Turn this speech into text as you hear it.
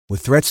With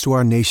threats to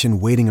our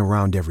nation waiting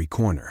around every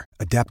corner,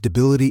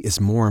 adaptability is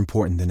more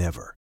important than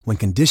ever. When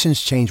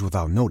conditions change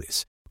without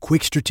notice,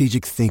 quick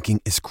strategic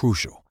thinking is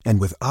crucial.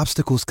 And with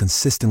obstacles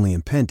consistently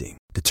impending,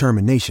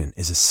 determination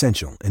is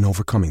essential in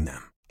overcoming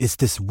them. It's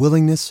this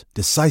willingness,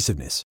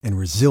 decisiveness, and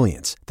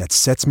resilience that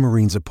sets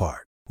Marines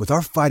apart. With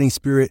our fighting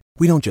spirit,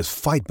 we don't just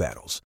fight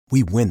battles,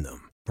 we win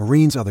them.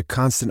 Marines are the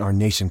constant our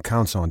nation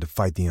counts on to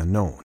fight the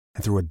unknown.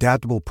 And through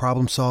adaptable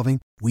problem solving,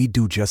 we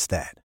do just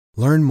that.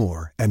 Learn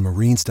more at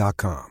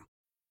marines.com.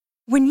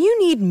 When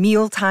you need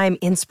mealtime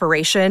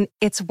inspiration,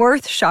 it's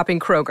worth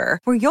shopping Kroger,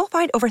 where you'll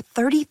find over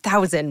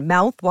 30,000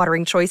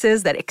 mouth-watering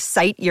choices that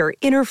excite your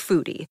inner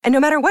foodie. And no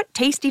matter what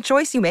tasty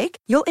choice you make,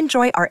 you'll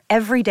enjoy our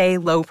everyday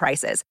low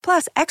prices,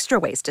 plus extra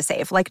ways to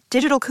save, like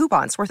digital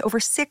coupons worth over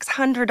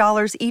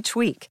 $600 each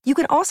week. You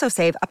can also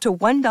save up to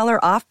 $1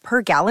 off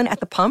per gallon at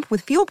the pump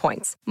with fuel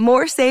points.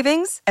 More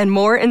savings and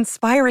more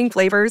inspiring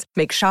flavors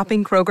make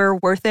shopping Kroger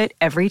worth it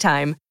every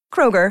time.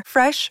 Kroger,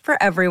 fresh for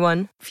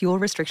everyone. Fuel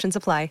restrictions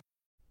apply.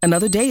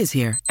 Another day is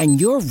here,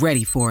 and you're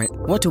ready for it.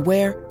 What to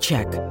wear?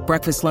 Check.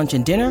 Breakfast, lunch,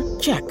 and dinner?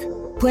 Check.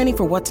 Planning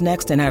for what's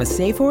next and how to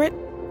save for it?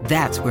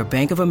 That's where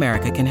Bank of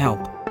America can help.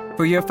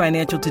 For your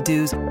financial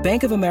to-dos,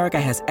 Bank of America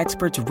has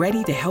experts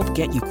ready to help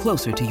get you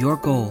closer to your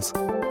goals.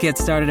 Get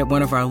started at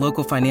one of our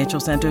local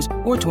financial centers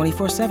or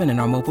 24/7 in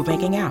our mobile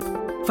banking app.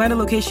 Find a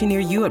location near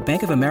you at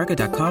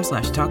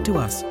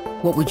bankofamerica.com/talktous.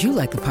 What would you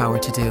like the power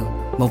to do?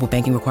 Mobile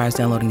banking requires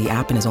downloading the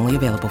app and is only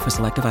available for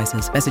select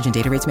devices. Message and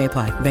data rates may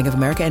apply. Bank of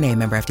America N.A.,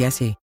 member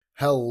FDIC.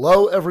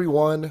 Hello,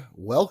 everyone.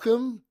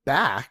 Welcome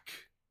back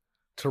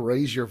to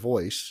Raise Your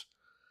Voice.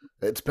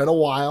 It's been a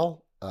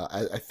while.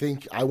 I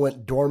think I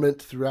went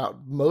dormant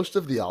throughout most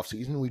of the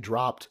offseason. We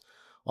dropped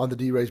on the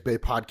D-Rays Bay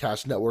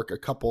Podcast Network a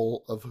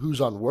couple of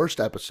Who's on Worst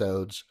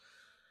episodes.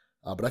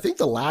 But I think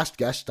the last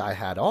guest I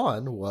had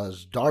on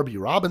was Darby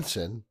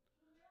Robinson.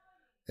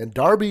 And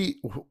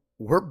Darby,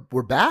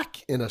 we're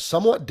back in a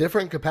somewhat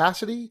different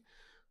capacity.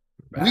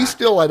 We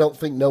still, I don't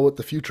think, know what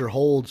the future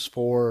holds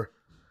for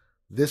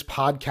this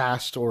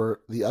podcast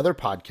or the other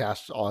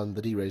podcasts on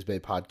the D-Rays Bay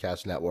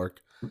Podcast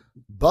Network,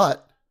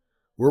 but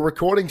we're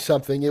recording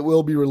something. It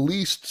will be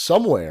released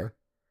somewhere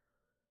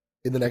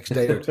in the next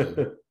day or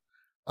two.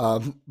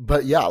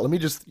 But yeah, let me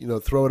just,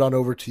 throw it on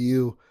over to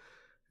you,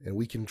 and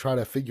we can try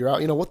to figure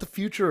out, what the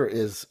future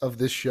is of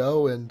this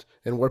show and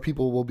where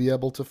people will be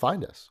able to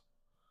find us.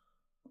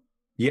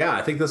 Yeah,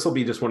 I think this will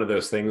be just one of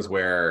those things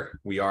where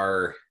we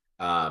are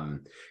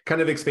kind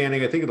of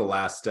expanding. I think in the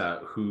last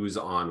Who's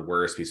on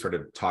Worst, we sort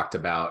of talked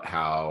about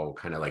how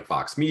kind of like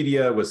Vox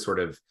Media was sort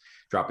of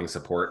dropping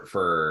support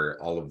for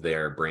all of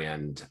their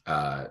brand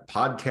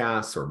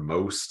podcasts, or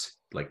most,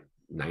 like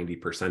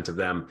 90% of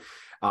them.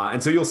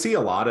 And so you'll see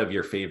a lot of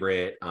your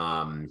favorite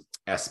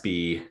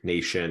SB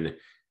Nation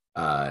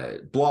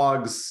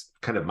blogs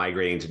kind of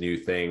migrating to new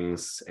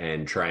things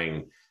and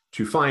trying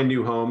to find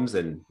new homes.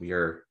 And we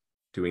are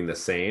doing the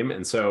same.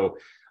 And so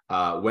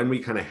when we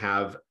kind of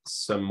have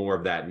some more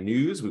of that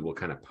news, we will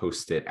kind of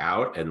post it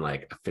out and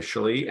like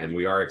officially, and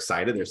we are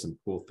excited. There's some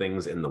cool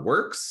things in the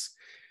works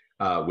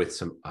with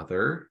some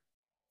other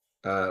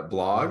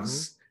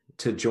blogs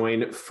to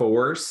join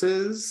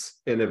forces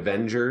in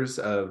Avengers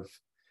of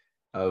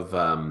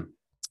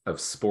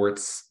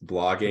sports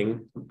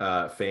blogging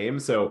fame.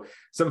 So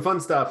some fun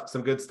stuff,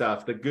 some good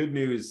stuff. The good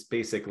news,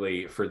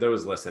 basically, for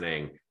those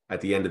listening, at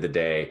the end of the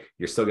day,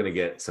 you're still going to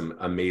get some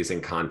amazing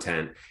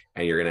content,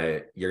 and you're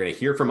going to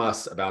hear from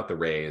us about the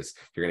Rays.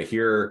 You're going to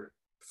hear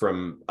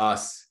from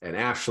us and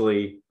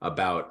Ashley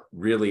about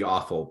really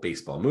awful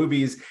baseball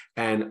movies,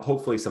 and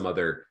hopefully some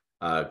other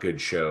good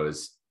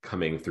shows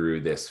coming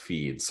through this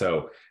feed.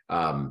 So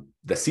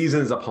the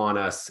season's upon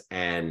us,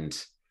 and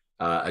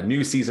a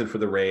new season for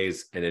the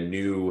Rays and a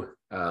new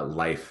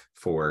life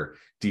for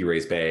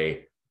D-Rays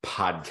Bay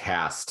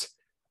podcast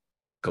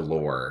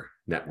galore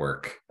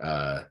network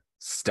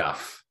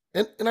stuff.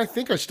 And I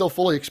think I still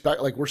fully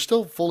expect, we're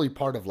still fully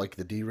part of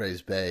the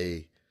D-Rays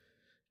Bay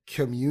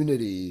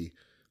community.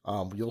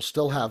 You'll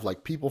still have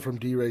people from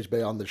D-Rays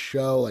Bay on the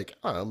show. I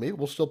don't know, maybe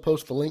we'll still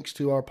post the links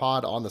to our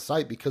pod on the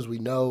site, because we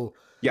know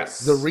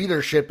the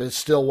readership is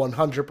still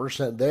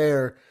 100%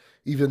 there,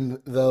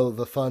 even though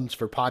the funds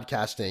for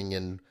podcasting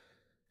and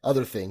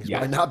other things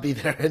might not be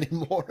there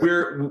anymore.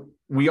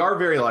 We are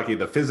very lucky.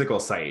 The physical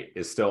site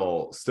is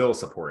still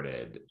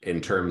supported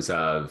in terms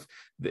of,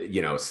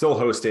 still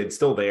hosted,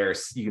 still there.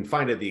 You can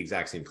find it at the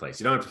exact same place.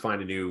 You don't have to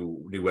find a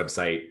new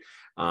website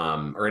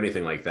or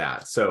anything like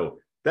that. So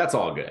that's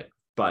all good.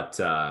 But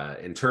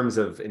in terms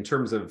of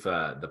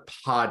the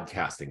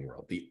podcasting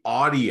world, the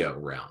audio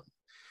realm,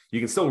 you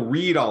can still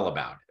read all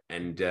about it.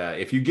 And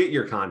if you get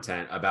your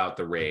content about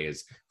the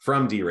Rays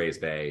from D-Rays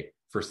Bay,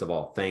 first of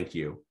all, thank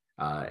you.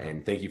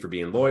 And thank you for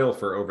being loyal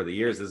for over the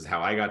years. This is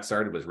how I got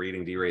started, was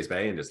reading D-Rays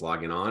Bay and just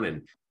logging on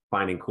and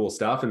finding cool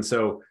stuff. And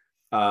so,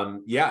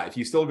 if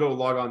you still go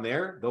log on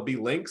there, there'll be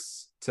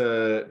links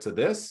to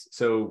this.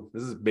 So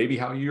this is maybe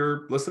how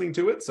you're listening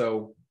to it.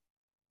 So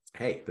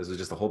hey, this is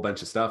just a whole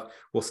bunch of stuff.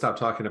 We'll stop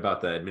talking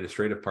about the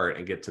administrative part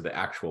and get to the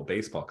actual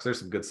baseball, because there's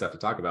some good stuff to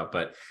talk about.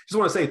 But just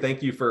want to say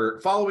thank you for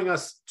following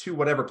us to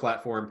whatever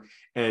platform,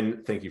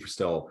 and thank you for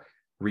still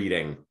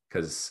reading,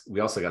 because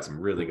we also got some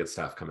really good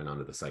stuff coming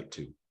onto the site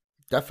too.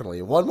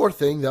 Definitely. One more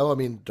thing, though. I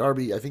mean,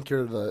 Darby, I think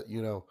you're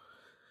the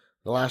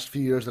last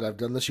few years that I've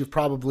done this, you've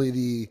probably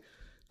the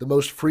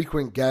most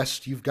frequent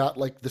guest. You've got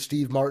like the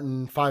Steve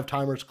Martin Five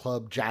Timers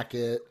Club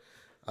jacket.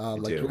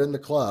 You're in the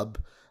club.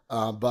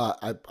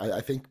 But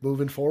I think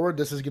moving forward,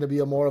 this is going to be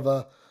a more of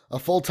a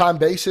full-time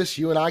basis.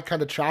 You and I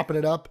kind of chopping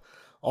it up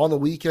on the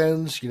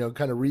weekends, kind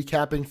of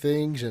recapping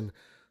things and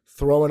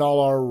throwing all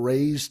our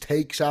Rays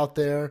takes out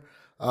there,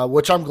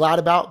 which I'm glad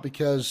about,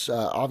 because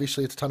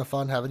obviously it's a ton of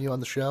fun having you on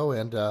the show.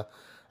 And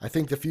I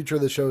think the future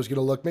of the show is going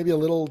to look maybe a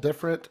little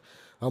different.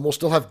 We'll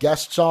still have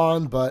guests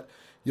on, but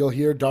you'll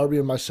hear Darby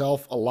and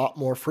myself a lot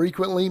more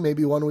frequently.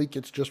 Maybe one week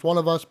it's just one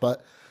of us,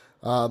 but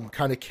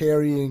kind of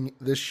carrying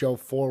this show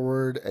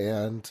forward,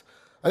 and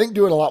I think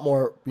doing a lot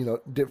more,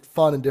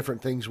 fun and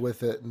different things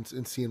with it,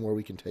 and seeing where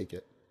we can take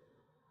it.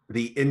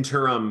 The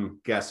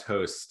interim guest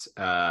host,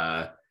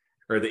 or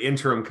the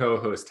interim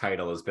co-host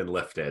title has been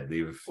lifted.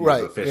 You've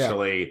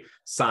officially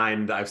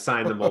signed. I've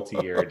signed the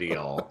multi-year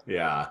deal.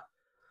 Yeah.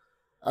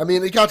 I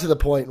mean, it got to the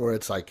point where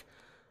it's like,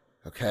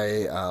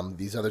 okay,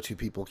 these other two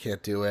people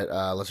can't do it.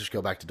 Let's just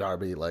go back to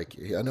Darby. Like,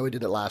 I know he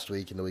did it last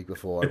week and the week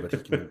before, but he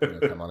can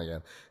come on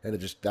again. And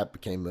that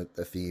became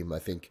a theme. I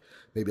think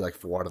maybe like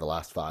 4 out of the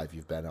last 5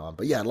 you've been on.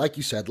 But yeah, like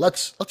you said,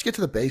 let's get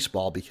to the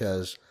baseball,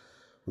 because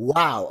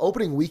wow,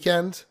 opening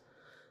weekend,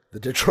 the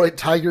Detroit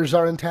Tigers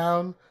are in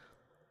town.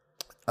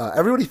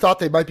 Everybody thought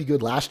they might be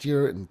good last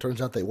year, and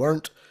turns out they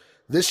weren't.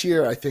 This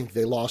year, I think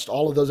they lost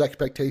all of those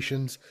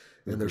expectations,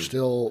 and they're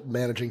still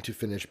managing to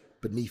finish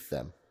beneath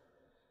them.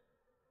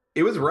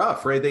 It was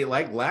rough, right? They,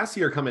 like last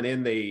year coming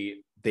in,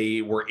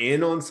 they were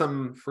in on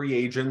some free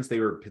agents.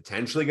 They were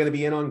potentially going to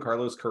be in on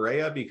Carlos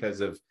Correa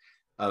because of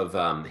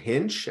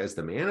Hinch as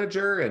the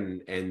manager,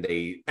 and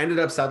they ended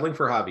up settling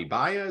for Javi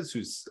Baez,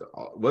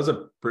 was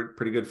a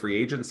pretty good free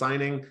agent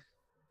signing.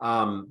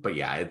 But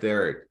yeah,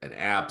 they're an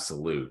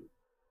absolute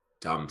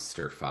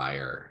dumpster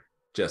fire.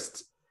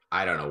 Just,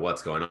 I don't know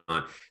what's going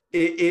on.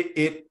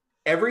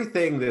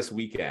 Everything this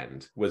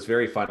weekend was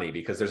very funny,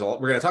 because we're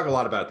going to talk a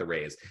lot about the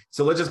Rays.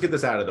 So let's just get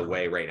this out of the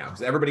way right now,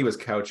 because everybody was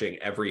couching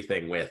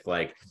everything with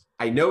like,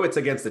 I know it's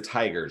against the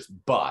Tigers,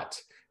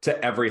 but to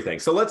everything.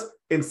 So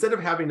instead of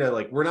having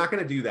to we're not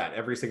going to do that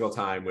every single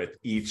time with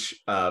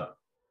each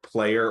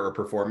player or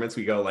performance,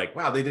 we go like,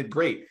 wow, they did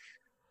great.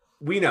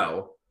 We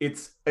know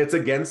it's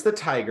against the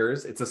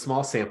Tigers. It's a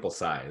small sample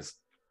size,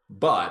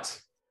 but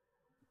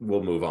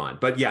we'll move on.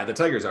 But yeah, the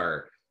Tigers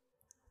are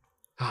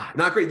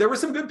not great. There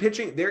was some good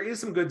pitching. There is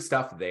some good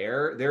stuff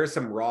there. There is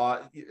some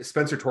raw.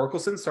 Spencer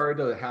Torkelson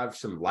started to have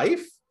some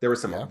life. There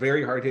was some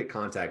very hard hit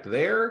contact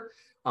there.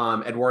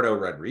 Eduardo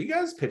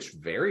Rodriguez pitched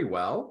very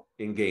well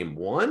in game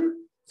 1.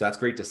 So that's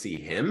great to see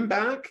him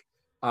back.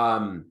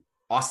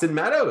 Austin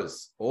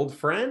Meadows, old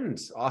friend.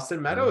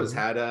 Austin Meadows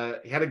had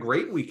a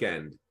great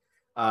weekend.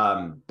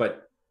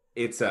 But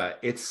it's going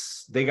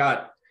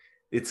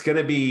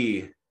to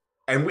be,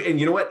 and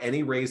you know what?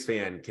 Any Rays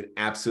fan can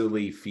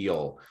absolutely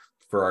feel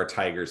for our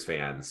Tigers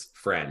friends,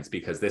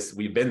 because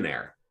we've been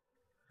there.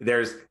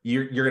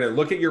 You're going to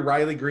look at your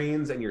Riley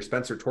Greens and your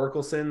Spencer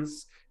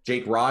Torkelsons,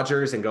 Jake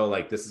Rogers, and go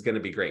like, this is going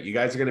to be great. You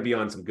guys are going to be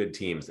on some good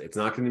teams. It's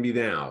not going to be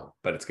now,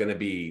 but it's going to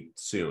be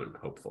soon,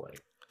 hopefully.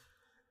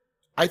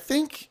 I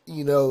think,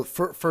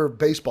 for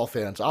baseball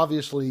fans,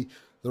 obviously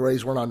the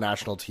Rays weren't on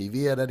national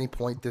TV at any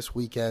point this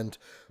weekend,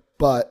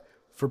 but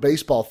for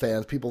baseball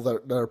fans, people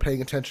that are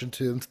paying attention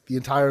to the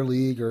entire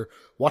league or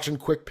watching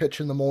Quick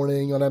Pitch in the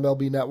morning on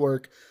MLB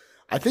Network,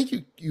 I think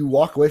you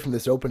walk away from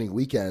this opening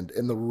weekend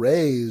and the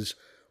Rays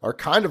are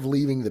kind of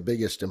leaving the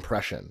biggest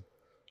impression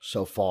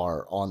so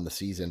far on the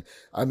season.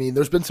 I mean,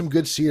 there's been some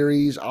good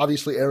series.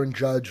 Obviously, Aaron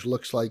Judge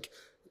looks like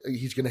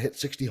he's going to hit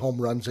 60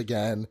 home runs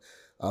again.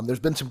 There's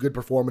been some good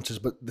performances,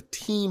 but the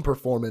team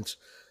performance,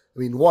 I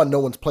mean, no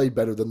one's played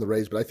better than the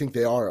Rays, but I think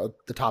they are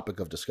the topic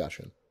of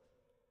discussion.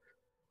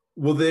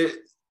 Well,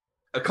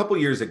 a couple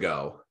years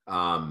ago,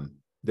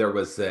 there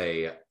was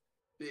a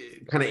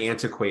kind of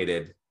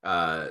antiquated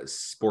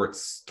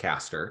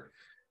sportscaster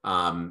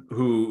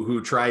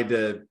who tried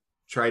to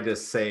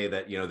say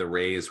that the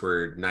Rays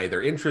were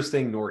neither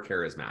interesting nor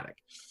charismatic.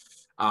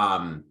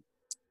 I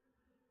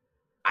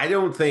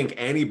don't think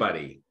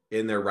anybody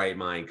in their right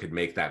mind could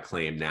make that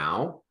claim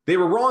now. They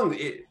were wrong.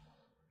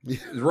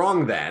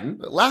 Wrong then.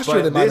 Last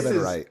year they might have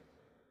been right.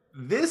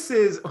 They had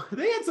some,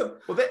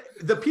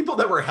 the people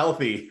that were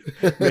healthy,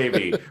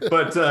 maybe,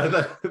 but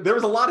there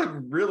was a lot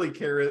of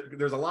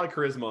there's a lot of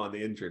charisma on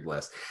the injured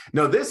list.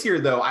 No, this year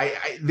though,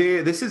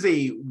 this is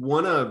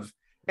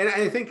and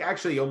I think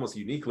actually almost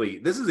uniquely,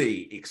 this is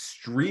a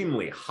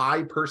extremely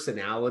high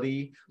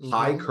personality,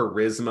 high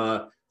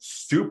charisma,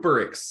 super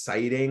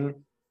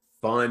exciting,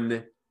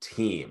 fun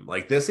team.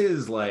 Like this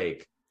is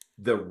like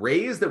the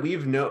Rays that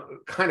we've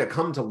kind of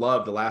come to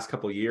love the last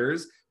couple of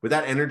years, with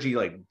that energy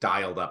like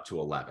dialed up to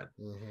 11.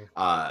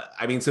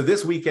 I mean, so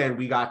this weekend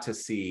we got to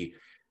see,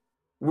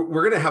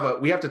 we're going to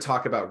we have to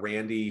talk about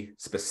Randy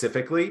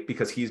specifically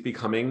because he's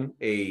becoming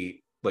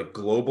a like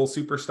global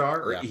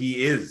superstar, or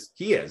he is,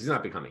 he's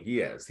not becoming, he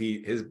is,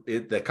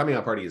 the coming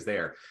out party is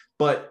there,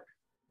 but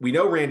we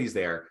know Randy's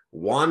there.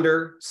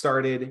 Wander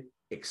started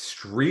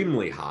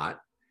extremely hot.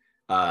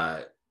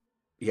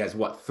 He has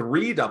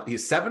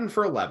he's 7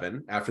 for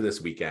 11 after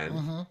this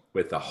weekend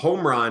with a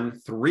home run,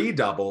 3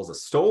 doubles, a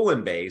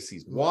stolen base.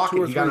 He's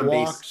walking. He got on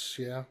base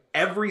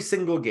every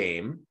single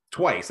game,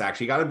 twice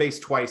actually. He got on base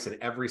twice in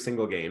every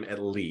single game,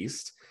 at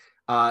least.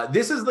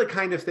 This is the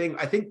kind of thing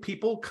I think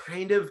people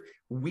kind of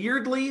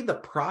weirdly, the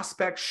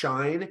prospect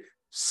shine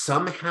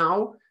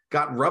somehow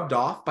got rubbed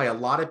off by a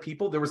lot of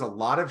people. There was a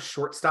lot of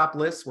shortstop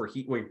lists where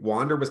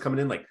Wander was coming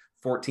in like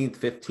 14th,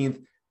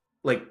 15th,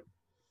 like.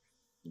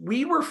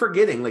 We were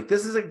forgetting, like,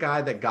 this is a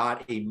guy that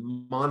got a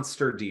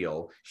monster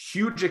deal,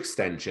 huge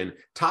extension,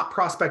 top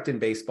prospect in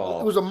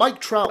baseball. It was a Mike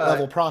Trout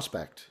level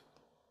prospect.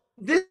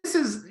 This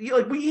is,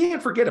 like, we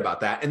can't forget about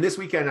that. And this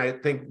weekend, I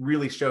think,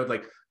 really showed,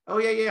 like, oh,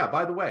 yeah.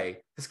 By the way,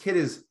 this kid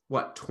is,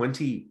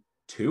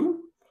 22?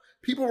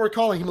 People were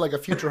calling him, like, a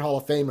future Hall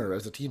of Famer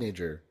as a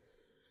teenager.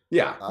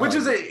 Yeah, which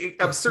is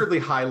absurdly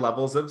high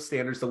levels of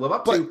standards to live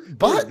up to.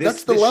 But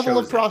that's the level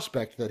of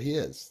prospect that he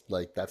is.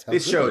 Like, that's how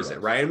it shows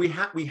it, right? And we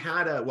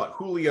had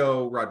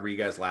Julio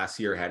Rodriguez last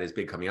year had his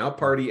big coming out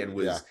party and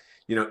was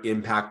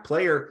impact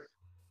player.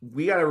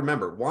 We got to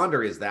remember,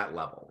 Wander is that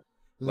level.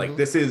 Like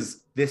this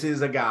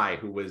is a guy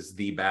who was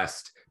the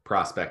best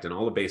prospect in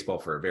all of baseball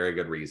for a very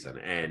good reason,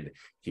 and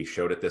he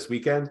showed it this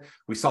weekend.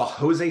 We saw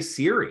Jose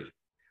Siri.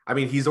 I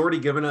mean, he's already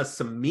given us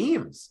some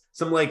memes,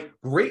 some like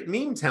great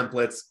meme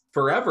templates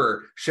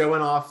forever,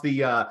 showing off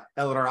the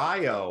El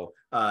Rayo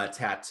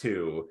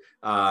tattoo,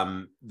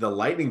 the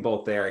lightning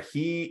bolt there.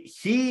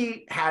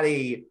 He had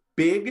a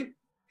big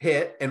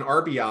hit, an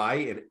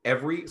RBI in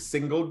every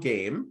single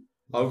game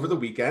over the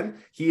weekend.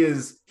 He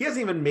hasn't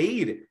even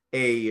made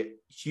a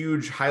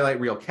huge highlight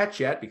reel catch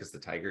yet because the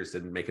Tigers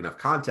didn't make enough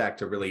contact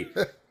to really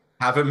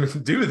have him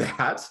do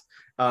that.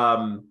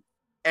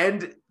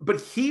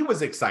 But he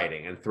was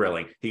exciting and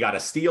thrilling. He got a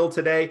steal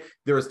today.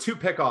 There was 2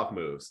 pickoff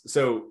moves.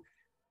 So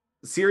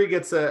Siri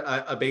gets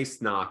a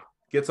base knock,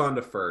 gets on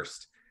to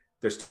first.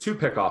 There's 2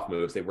 pickoff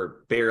moves.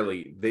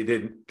 They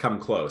didn't come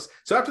close.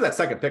 So after that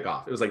second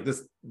pickoff, it was like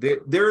this,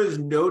 there is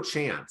no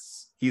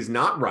chance he's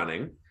not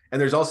running. And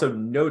there's also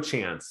no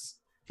chance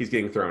he's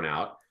getting thrown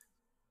out.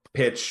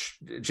 Pitch,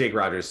 Jake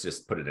Rogers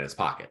just put it in his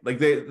pocket. Like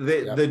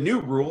the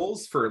new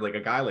rules for like a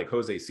guy like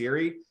Jose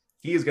Siri,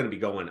 he is going to be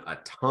going a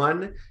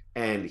ton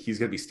and he's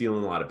going to be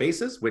stealing a lot of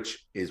bases,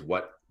 which is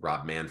what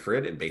Rob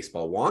Manfred and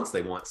baseball wants.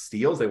 They want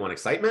steals. They want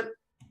excitement.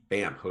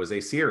 Bam,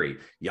 Jose Siri.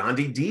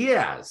 Yandy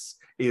Diaz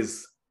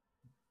is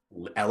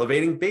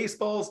elevating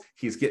baseballs.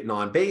 He's getting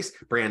on base.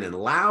 Brandon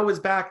Lau is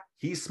back.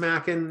 He's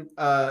smacking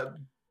balls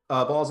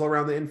all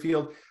around the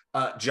infield.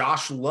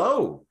 Josh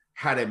Lowe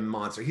had a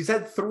monster. He's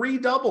had 3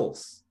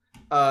 doubles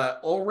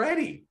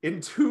already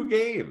in 2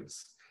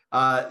 games.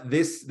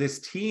 This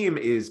team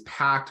is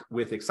packed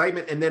with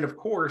excitement. And then, of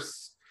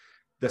course,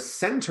 the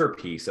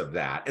centerpiece of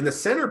that, and the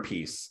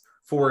centerpiece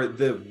for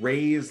the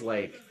Rays,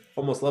 like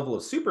almost level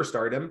of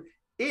superstardom,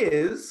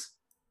 is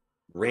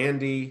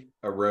Randy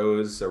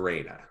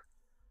Arozarena.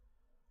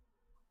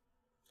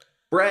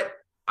 Brett,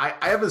 I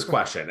have this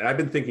question, and I've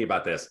been thinking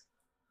about this.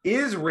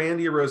 Is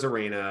Randy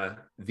Arozarena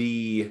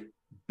the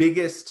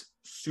biggest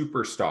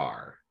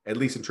superstar, at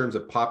least in terms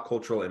of pop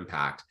cultural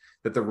impact,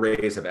 that the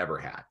Rays have ever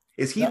had?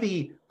 Is he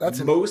the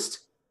most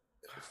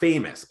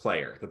famous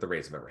player that the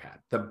Rays have ever had?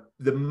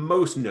 The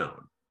most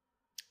known?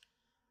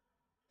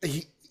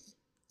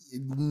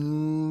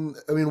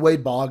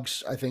 Wade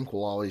Boggs, I think,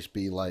 will always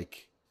be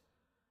like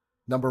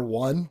number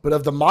 1. But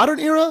of the modern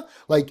era,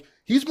 like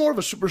he's more of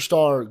a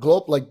superstar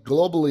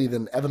globally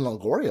than Evan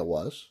Longoria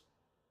was.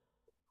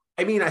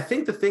 I mean, I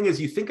think the thing is,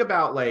 you think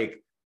about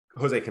like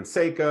Jose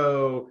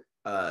Canseco,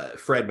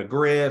 Fred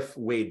McGriff,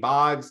 Wade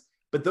Boggs,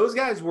 but those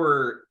guys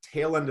were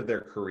tail end of their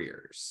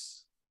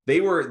careers.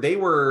 They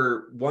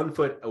were 1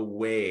 foot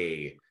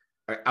away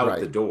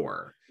out the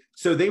door.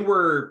 So they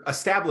were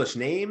established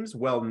names,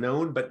 well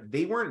known, but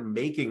they weren't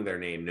making their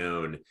name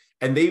known,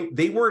 and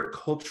they weren't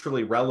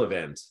culturally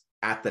relevant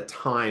at the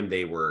time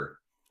they were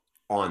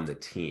on the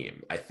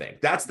team. I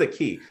think that's the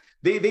key.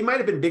 They might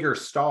have been bigger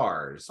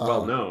stars,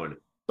 well known,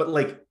 but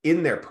like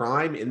in their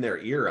prime, in their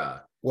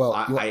era. Well,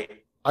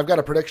 I've got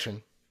a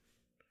prediction.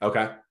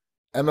 Okay.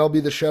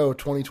 MLB The Show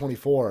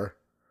 2024,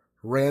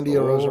 Randy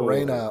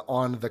Arozarena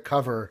on the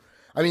cover.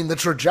 I mean, the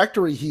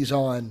trajectory he's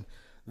on,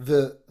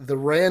 the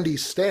Randy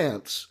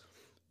stance,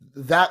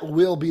 that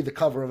will be the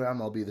cover of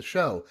MLB The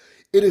Show.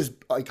 It is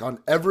like on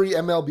every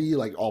MLB,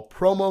 like all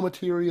promo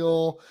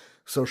material,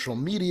 social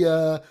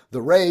media.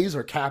 The Rays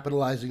are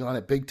capitalizing on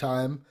it big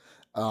time.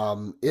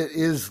 It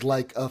is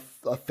like a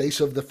face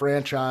of the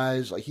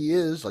franchise. Like he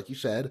is, like you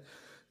said,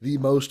 the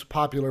most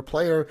popular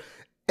player.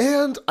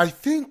 And I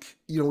think,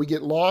 we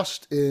get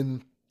lost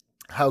in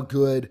how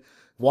good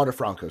Water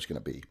Franco is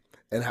going to be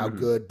and how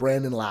good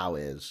Brandon Lau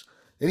is.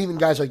 And even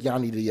guys like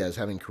Yanni Diaz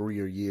having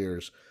career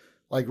years.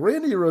 Like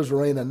Randy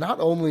Arozarena not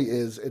only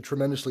is a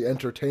tremendously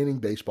entertaining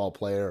baseball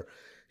player,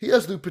 he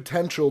has the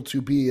potential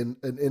to be an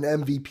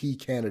MVP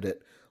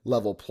candidate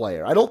level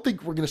player. I don't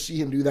think we're going to see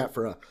him do that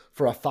for a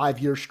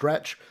 5-year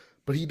stretch,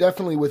 but he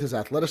definitely, with his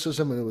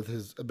athleticism and with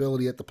his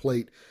ability at the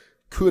plate,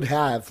 could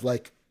have a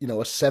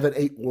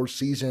 7-8 WAR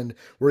season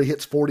where he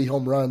hits 40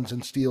 home runs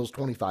and steals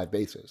 25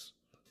 bases.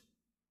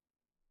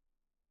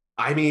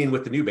 I mean,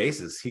 with the new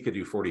bases, he could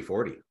do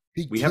 40-40.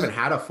 We haven't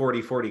had a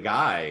 40-40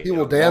 guy. He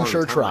will damn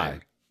sure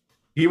try.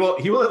 He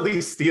will at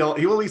least steal.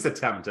 He will at least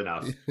attempt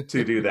enough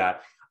to do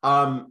that.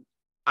 I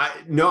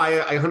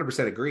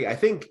 100% agree. I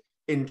think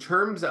in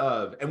terms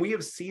of, and we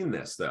have seen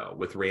this though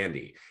with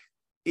Randy,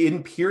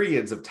 in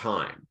periods of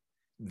time,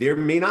 there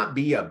may not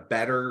be a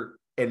better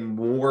and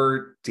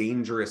more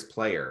dangerous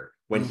player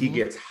when he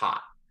gets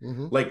hot.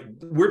 Like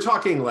we're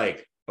talking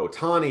like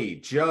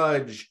Ohtani,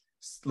 Judge,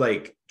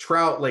 like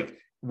Trout, like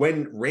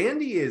when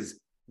Randy is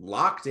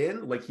locked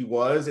in, like he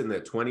was in the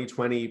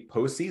 2020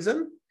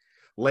 postseason,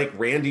 like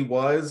Randy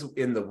was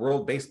in the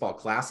World Baseball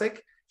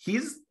Classic,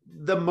 he's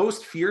the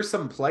most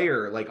fearsome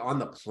player like on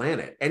the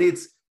planet. And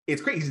it's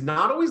great. He's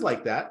not always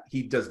like that.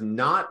 He does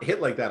not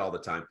hit like that all the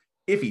time.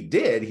 If he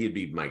did, he'd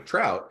be Mike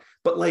Trout.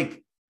 But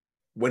like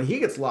when he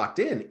gets locked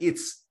in,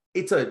 it's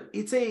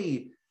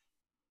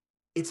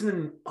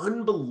an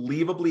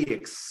unbelievably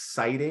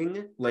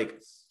exciting,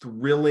 like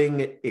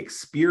thrilling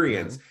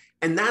experience.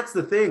 And that's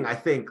the thing, I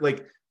think,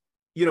 like,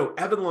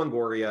 Evan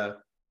Longoria,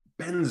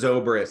 Ben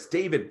Zobrist,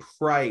 David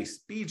Price,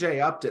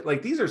 BJ Upton,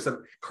 like these are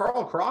some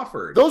Carl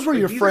Crawford. Those were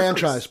your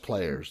franchise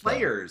players.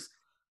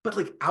 But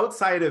like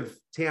outside of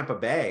Tampa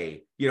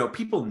Bay,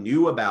 people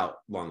knew about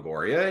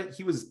Longoria.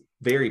 He was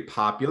very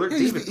popular.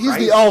 He's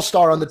the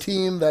all-star on the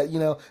team that,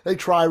 they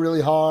try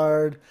really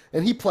hard,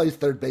 and he plays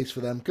third base for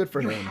them. Good for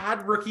him. You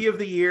had Rookie of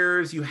the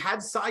Years. You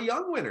had Cy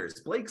Young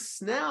winners, Blake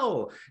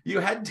Snell.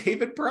 You had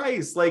David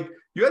Price. Like,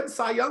 you had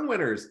Cy Young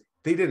winners.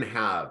 They didn't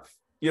have,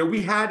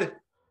 we had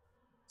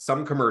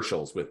some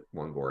commercials with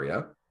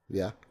Longoria.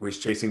 Yeah. Where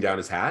he's chasing down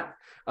his hat.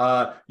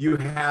 You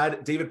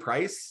had David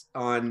Price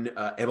on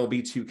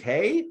MLB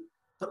 2K,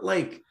 but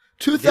like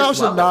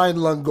 2009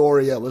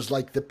 Longoria was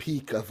like the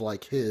peak of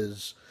like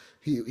his.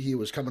 He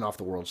was coming off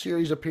the World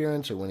Series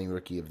appearance and winning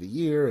Rookie of the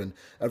Year, and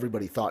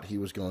everybody thought he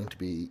was going to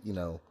be,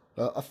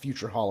 a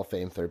future Hall of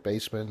Fame third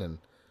baseman, and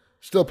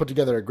still put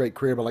together a great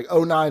career. But like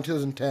 2009,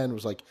 2010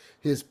 was like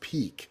his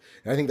peak,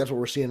 and I think that's what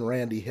we're seeing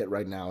Randy hit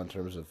right now in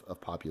terms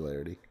of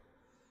popularity.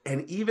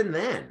 And even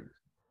then,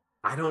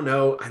 I don't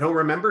know. I don't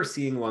remember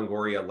seeing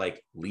Longoria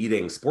like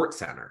leading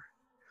SportsCenter.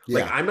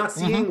 Yeah. Like I'm not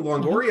seeing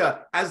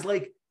Longoria as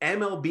like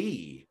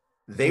MLB.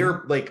 They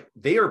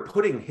are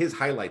putting his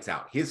highlights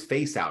out, his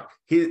face out,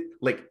 his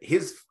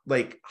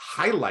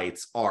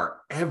highlights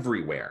are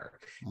everywhere.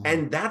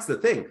 And that's the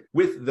thing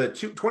with the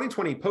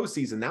 2020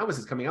 postseason. That was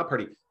his coming out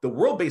party. The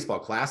World Baseball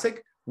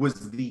Classic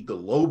was the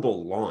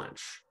global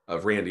launch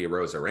of Randy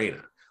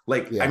Arozarena.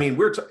 I mean,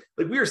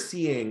 we're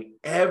seeing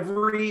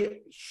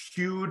every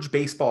huge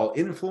baseball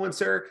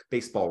influencer,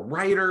 baseball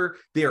writer,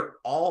 they're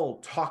all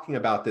talking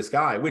about this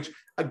guy, which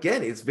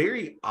again, it's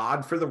very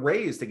odd for the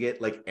Rays to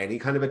get like any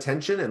kind of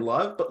attention and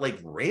love, but like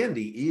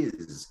Randy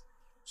is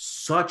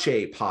such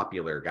a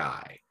popular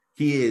guy.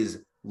 He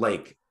is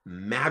like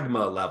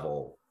magma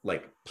level,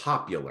 like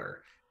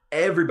popular.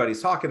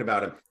 Everybody's talking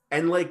about him.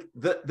 And like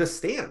the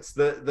stance,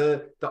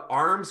 the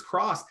arms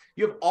crossed,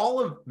 you have all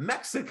of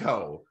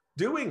Mexico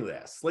doing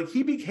this. Like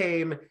he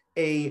became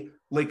a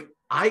like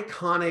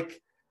iconic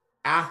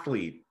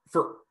athlete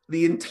for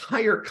the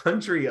entire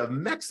country of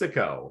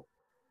Mexico.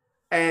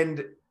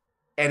 And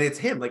it's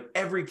him. Like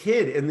every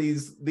kid in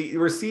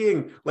we're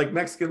seeing like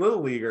Mexican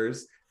little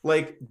leaguers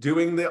like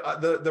doing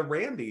the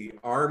Randy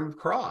arm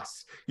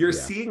cross. You're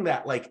seeing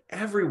that like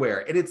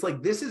everywhere. And it's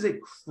like this is a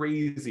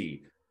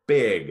crazy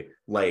big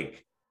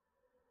like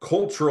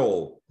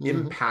cultural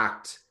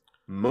impact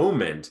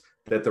moment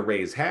that the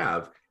Rays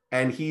have.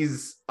 And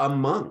he's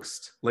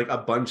amongst like a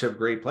bunch of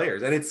great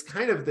players. And it's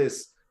kind of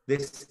this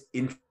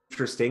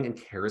interesting and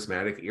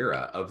charismatic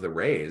era of the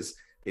Rays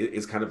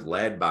is kind of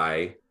led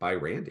by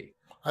Randy.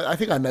 I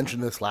think I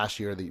mentioned this last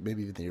year,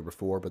 maybe the year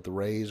before, but the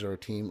Rays are a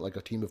team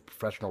of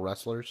professional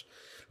wrestlers.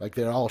 Like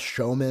they're all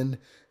showmen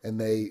and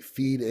they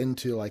feed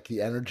into like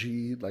the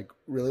energy, like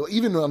really,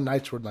 even on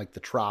nights when like the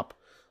Trop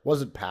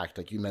wasn't packed,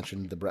 like you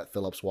mentioned the Brett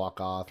Phillips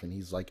walk off and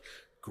he's like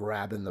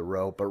grabbing the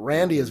rope. But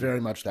Randy is very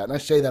much that. And I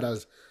say that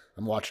as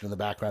I'm watching in the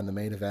background the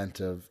main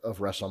event of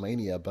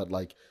WrestleMania, but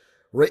like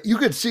you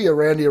could see a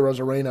Randy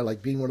Arozarena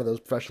like being one of those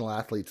professional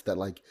athletes that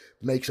like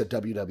makes a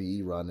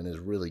WWE run and is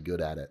really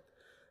good at it.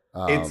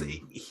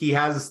 He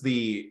has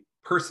the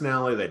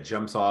personality that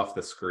jumps off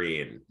the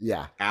screen.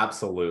 Yeah,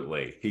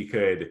 absolutely. He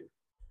could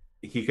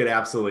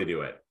absolutely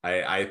do it.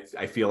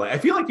 I feel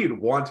like he'd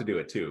want to do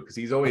it too because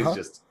he's always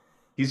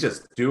he's a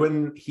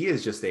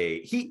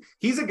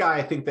guy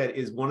I think that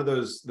is one of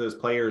those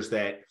players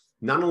that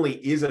not only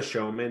is a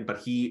showman, but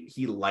he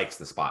likes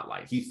the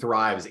spotlight. He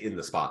thrives in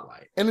the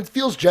spotlight. And it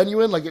feels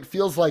genuine. Like, it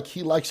feels like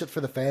he likes it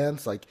for the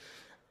fans. Like,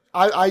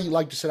 I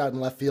like to sit out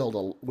in left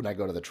field when I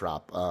go to the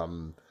Trop,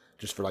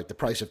 just for like the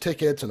price of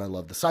tickets, and I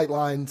love the sight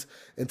lines.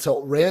 And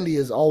so Randy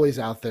is always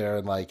out there,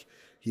 and like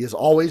he is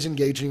always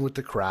engaging with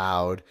the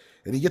crowd,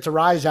 and he gets a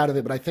rise out of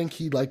it. But I think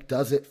he like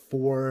does it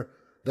for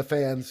the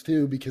fans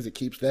too, because it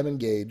keeps them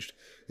engaged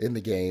in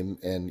the game,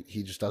 and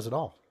he just does it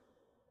all.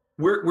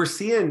 We're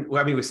seeing,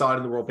 I mean, we saw it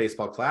in the World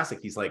Baseball Classic.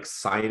 He's like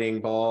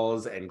signing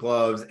balls and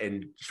gloves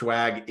and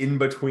swag in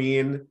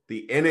between the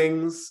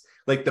innings.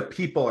 Like, the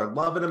people are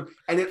loving him.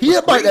 And he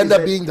might end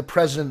up being the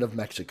president of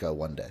Mexico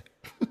one day.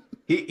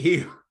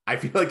 He I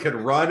feel like could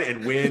run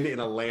and win in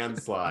a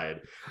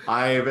landslide.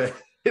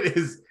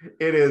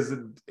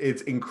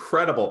 It's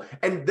incredible.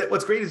 And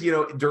what's great is,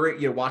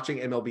 during, watching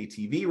MLB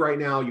TV right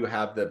now, you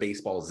have the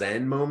baseball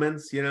zen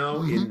moments, in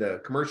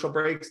the commercial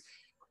breaks.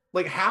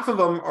 Like, half of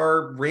them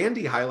are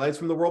Randy highlights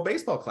from the World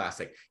Baseball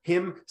Classic,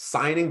 him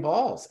signing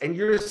balls. And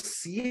you're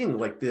seeing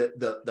like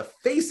the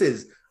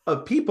faces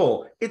of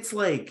people. It's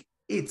like,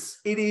 it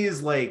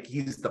is like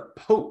he's the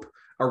Pope.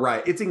 All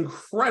right. It's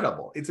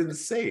incredible. It's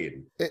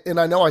insane. And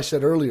I know I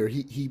said earlier,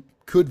 he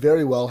could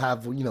very well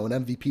have, an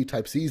MVP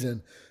type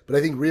season, but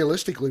I think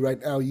realistically right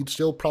now, you'd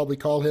still probably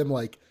call him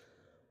like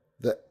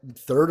the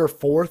third or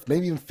fourth,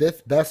 maybe even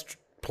fifth best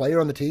player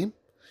on the team.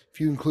 If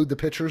you include the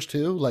pitchers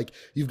too, like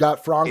you've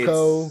got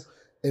Franco,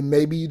 and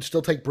maybe you'd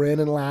still take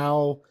Brandon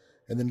Lau,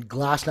 and then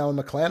Glasnow and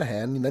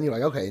McClanahan, and then you're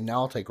like, okay, now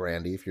I'll take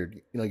Randy if you're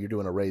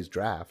doing a raised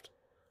draft.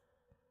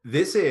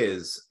 This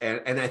is,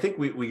 and I think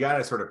we got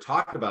to sort of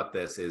talk about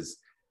this, is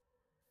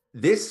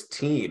this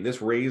team,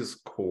 this Rays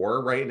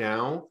core right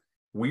now,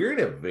 we're in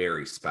a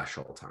very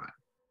special time.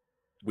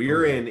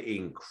 We're in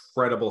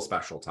incredible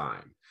special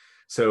time.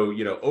 So,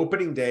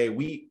 opening day,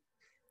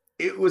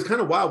 it was kind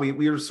of wild.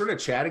 We were sort of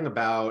chatting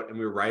about, and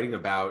we were writing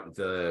about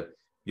the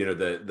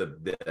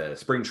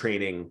spring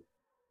training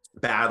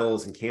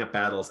battles and camp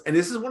battles. And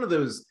this is one of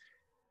those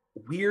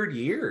weird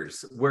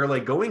years where,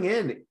 like, going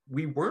in,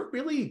 we weren't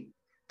really,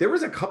 there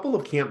was a couple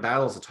of camp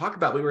battles to talk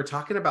about. We were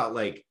talking about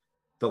like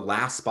the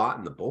last spot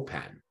in the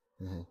bullpen,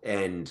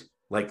 and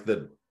like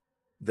the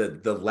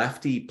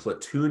lefty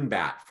platoon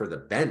bat for the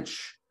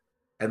bench,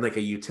 and like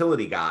a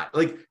utility guy.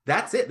 Like,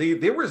 that's it.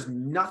 There was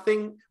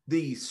nothing.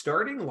 The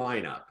starting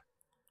lineup,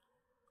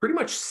 pretty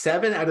much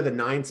 7 out of the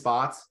 9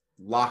 spots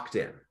locked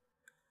in.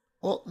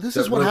 Well, this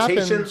is what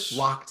happens.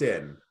 Locked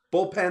in.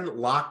 Bullpen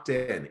locked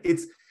in.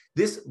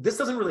 This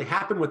doesn't really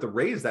happen with the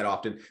Rays that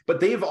often, but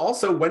they've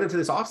also went into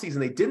this offseason.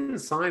 They didn't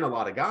sign a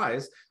lot of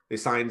guys. They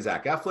signed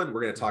Zach Eflin.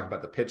 We're going to talk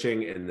about the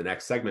pitching in the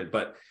next segment,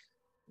 but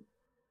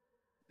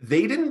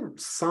they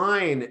didn't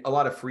sign a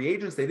lot of free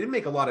agents. They didn't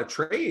make a lot of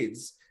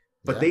trades,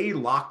 but they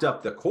locked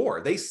up the core.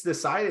 They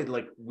decided,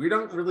 like, we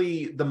don't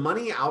really, the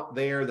money out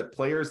there, the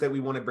players that we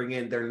want to bring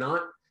in, they're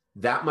not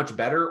that much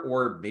better,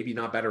 or maybe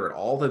not better at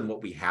all than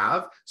what we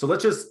have. So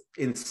let's just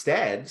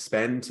instead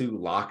spend to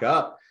lock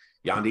up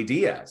Yandy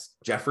Diaz,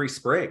 Jeffrey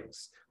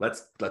Springs.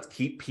 Let's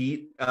keep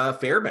Pete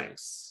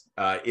Fairbanks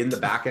in the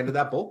back end of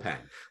that bullpen.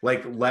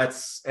 Like,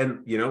 last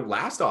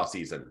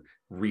offseason,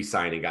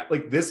 re-signing guy.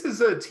 Like, this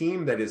is a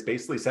team that is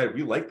basically said,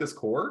 we like this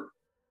core.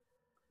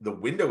 The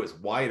window is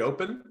wide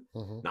open,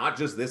 not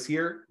just this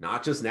year,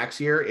 not just next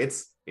year.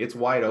 It's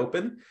wide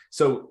open.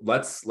 So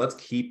let's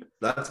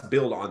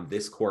build on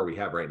this core we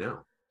have right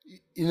now.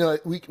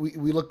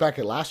 We look back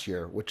at last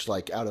year, which,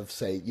 like, out of,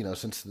 say,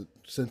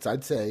 since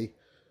I'd say,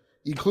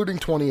 including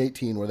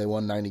 2018, where they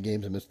won 90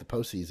 games and missed the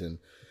postseason,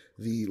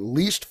 the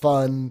least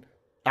fun,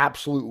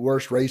 absolute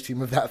worst Rays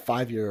team of that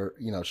 5-year,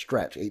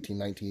 stretch, 18,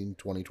 19,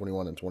 20,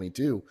 21, and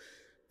 22,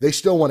 they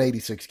still won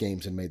 86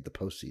 games and made the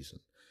postseason.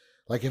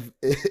 Like,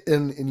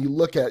 and you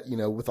look at,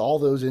 with all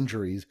those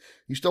injuries,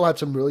 you still had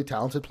some really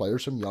talented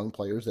players, some young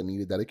players that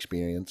needed that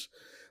experience.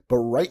 But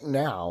right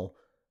now,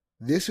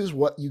 this is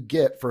what you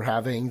get for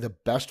having the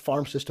best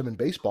farm system in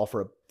baseball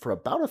for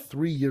about a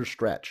 3-year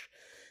stretch.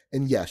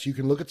 And yes, you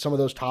can look at some of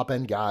those top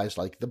end guys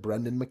like the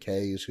Brendan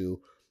McKays,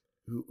 who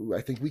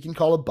I think we can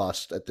call a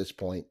bust at this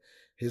point.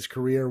 His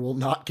career will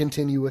not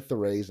continue with the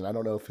Rays, and I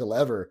don't know if he'll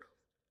ever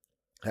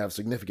have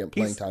significant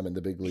playing time in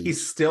the big leagues.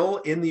 He's still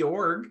in the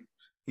org.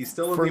 He's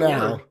still in for the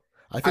now. org.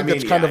 I think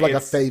that's kind of like a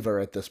favor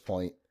at this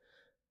point.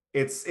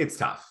 It's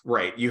tough,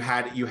 right? You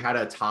had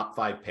a top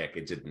 5 pick.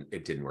 It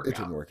didn't work out. It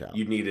didn't work out.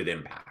 You needed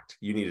impact.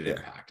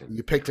 Impact.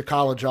 You picked a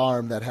college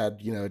arm that had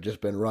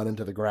just been run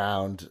into the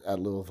ground at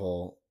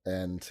Louisville,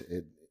 and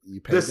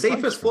you paid the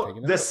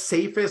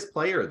safest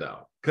player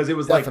though, because it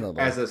was definitely,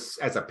 like,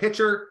 as a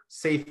pitcher,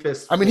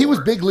 safest. I mean, he was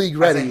big league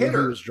ready when he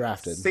was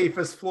drafted.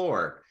 Safest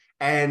floor.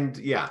 And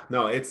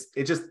it's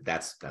just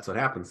that's what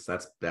happens.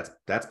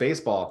 That's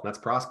baseball. That's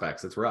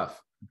prospects. It's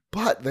rough.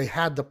 But they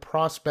had the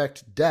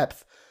prospect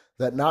depth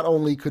that not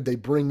only could they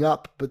bring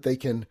up, but they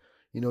can,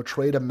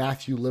 trade a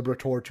Matthew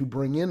Liberatore to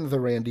bring in the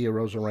Randy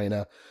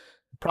Arozarena.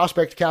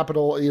 Prospect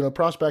capital,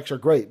 prospects are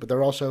great, but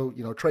they're also,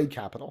 trade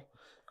capital.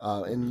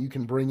 And you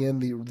can bring in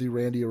the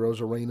Randy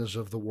Arozarenas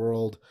of the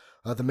world,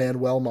 the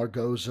Manuel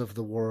Margot's of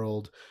the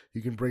world.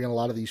 You can bring in a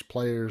lot of these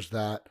players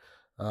that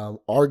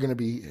are going to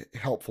be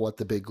helpful at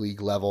the big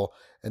league level,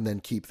 and then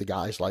keep the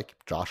guys like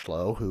Josh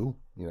Lowe, who,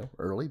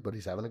 early, but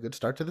he's having a good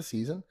start to the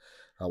season.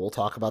 We'll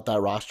talk about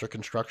that roster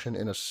construction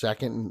in a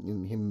second,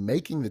 and him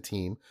making the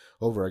team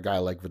over a guy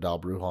like Vidal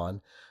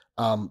Brujan.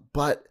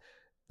 But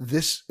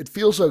it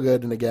feels so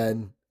good. And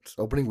again, it's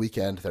opening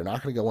weekend. They're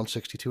not going to go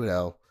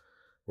 162-0.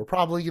 We're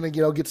probably going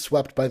to, get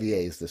swept by the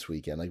A's this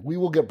weekend. Like, we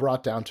will get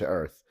brought down to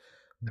earth.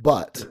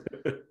 But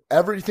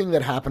everything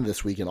that happened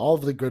this weekend, all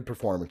of the good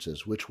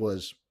performances, which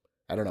was,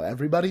 I don't know,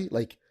 everybody,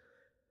 like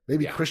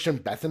maybe Christian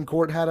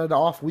Bethancourt had an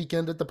off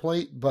weekend at the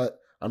plate, but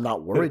I'm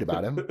not worried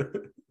about him.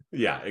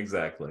 Yeah,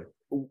 exactly.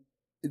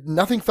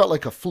 Nothing felt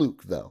like a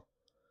fluke, though.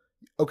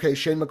 Okay,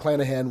 Shane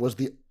McClanahan was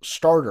the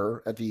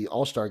starter at the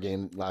All-Star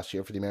game last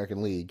year for the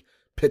American League,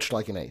 pitched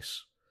like an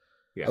ace.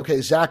 Yeah.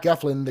 Okay, Zach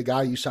Eflin, the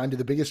guy you signed to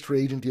the biggest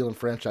free agent deal in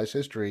franchise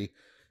history,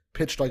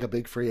 pitched like a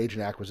big free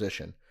agent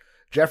acquisition.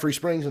 Jeffrey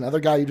Springs, another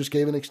guy you just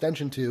gave an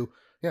extension to,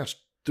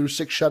 threw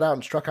 6 shutout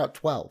and struck out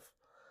 12.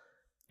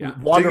 Yeah,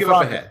 Wander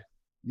Franco.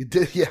 You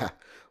did, yeah.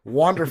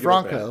 Wander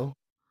Franco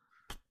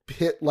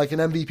hit like an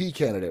MVP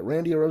candidate.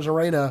 Randy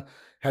Arozarena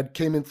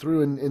came in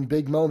through in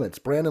big moments.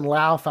 Brandon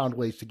Lau found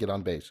ways to get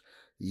on base.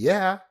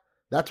 Yeah,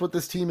 that's what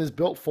this team is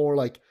built for.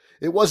 Like,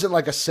 it wasn't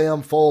like a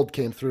Sam Fold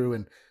came through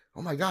and,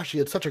 oh my gosh, he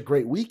had such a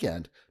great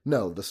weekend.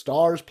 No, the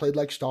stars played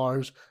like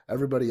stars.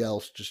 Everybody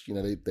else just,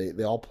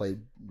 they all played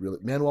really.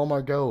 Manuel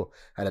Margot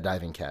had a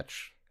diving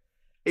catch.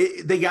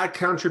 They got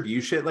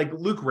contribution. Like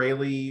Luke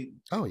Raley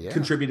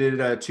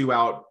contributed a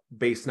 2-out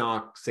base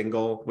knock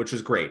single, which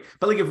was great.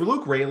 But like if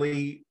Luke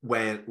Raley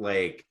went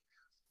like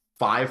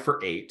 5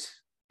 for 8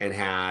 and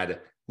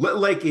had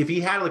like if he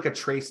had like a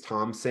Trace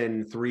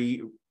Thompson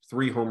three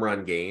home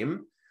run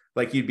game,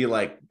 like you'd be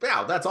like,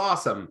 wow, that's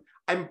awesome.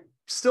 I'm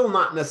still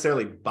not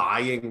necessarily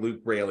buying Luke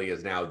Raley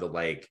as now the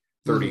like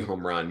 30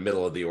 home run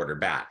middle of the order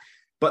bat.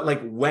 But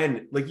like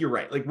when, like you're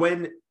right, like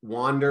when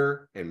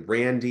Wander and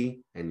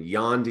Randy and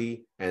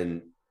Yandy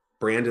and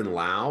Brandon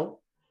Lau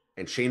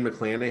and Shane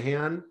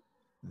McClanahan,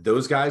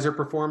 those guys are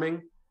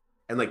performing,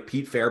 and like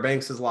Pete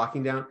Fairbanks is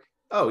locking down.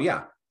 Oh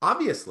yeah,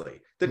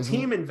 obviously the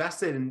team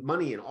invested in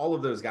money in all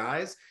of those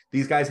guys.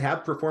 These guys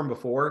have performed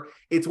before.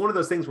 It's one of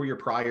those things where your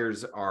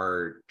priors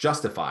are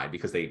justified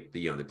because they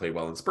played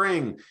well in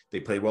spring. They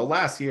played well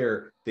last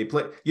year. They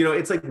play,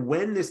 it's like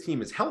when this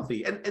team is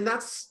healthy, and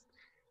that's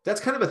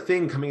kind of a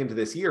thing coming into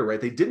this year, right?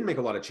 They didn't make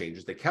a lot of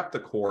changes. They kept the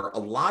core. A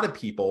lot of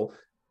people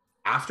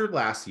after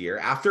last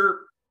year,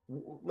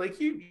 like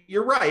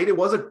you're right. It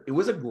was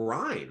a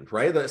grind,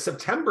 right?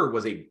 September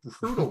was a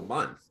brutal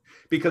month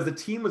because the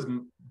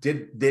team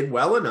did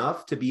well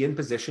enough to be in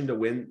position to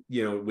win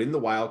the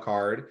wild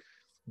card,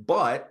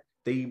 but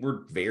they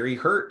were very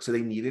hurt. So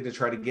they needed to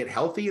try to get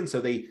healthy. And so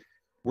they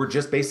were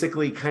just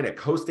basically kind of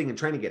coasting and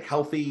trying to get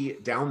healthy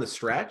down the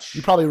stretch.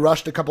 You probably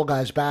rushed a couple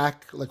guys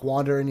back, like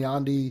Wander and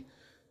Yandy.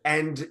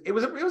 And it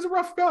was a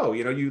rough go.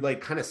 You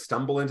like kind of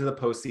stumble into the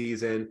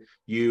postseason.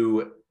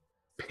 You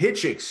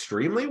pitch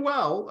extremely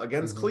well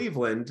against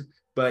Cleveland,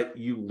 but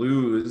you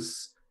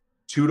lose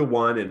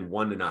 2-1 and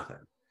 1-0.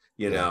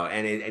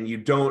 And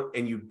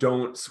you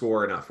don't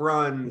score enough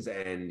runs,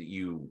 and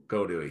you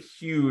go to a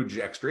huge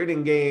extra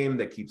inning game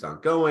that keeps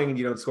on going, and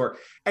you don't score.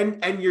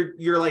 And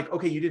you're like,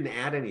 okay, you didn't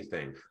add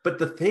anything. But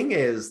the thing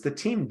is, the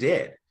team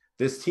did.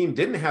 This team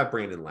didn't have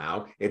Brandon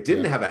Lau. It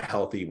didn't have a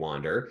healthy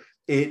Wander.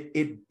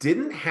 It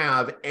didn't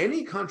have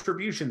any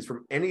contributions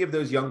from any of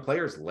those young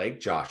players like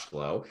Josh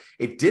Lowe.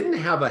 It didn't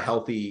have a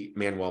healthy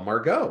Manuel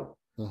Margot.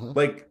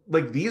 Like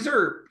these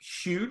are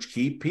huge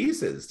key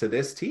pieces to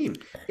this team.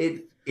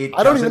 I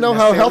don't even know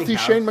how healthy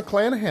Shane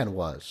McClanahan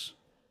was.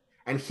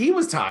 And he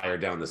was tired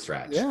down the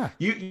stretch. Yeah.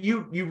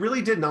 You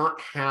really did not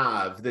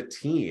have the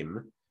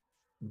team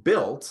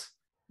built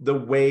the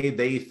way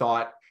they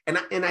thought.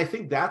 And I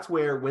think that's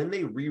where when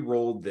they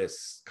re-rolled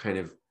this kind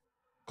of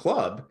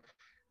club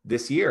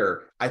this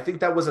year, I think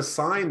that was a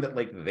sign that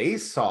like they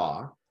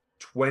saw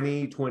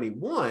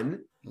 2021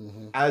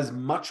 as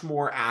much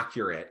more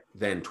accurate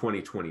than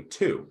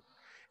 2022.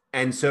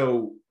 And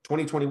so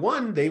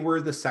 2021, they were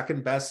the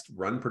second best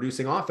run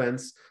producing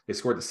offense. They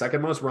scored the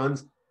second most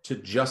runs to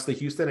just the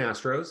Houston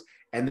Astros.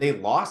 And they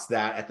lost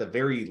that at the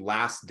very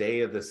last day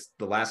of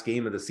the last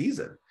game of the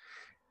season.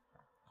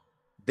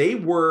 They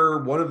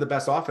were one of the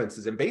best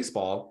offenses in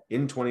baseball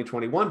in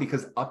 2021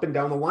 because up and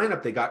down the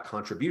lineup, they got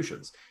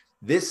contributions.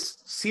 This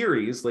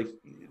series, like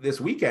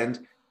this weekend,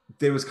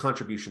 there was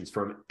contributions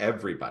from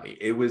everybody.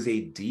 It was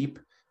a deep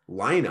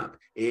lineup.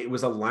 It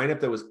was a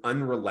lineup that was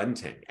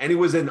unrelenting. And it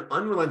was an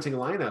unrelenting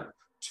lineup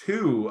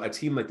to a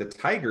team like the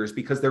Tigers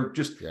because they're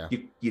just,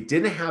 you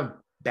didn't have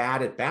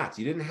bad at bats.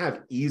 You didn't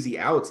have easy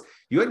outs.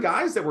 You had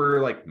guys that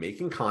were like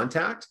making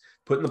contact,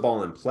 putting the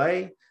ball in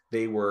play.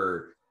 They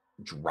were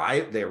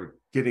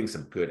getting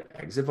some good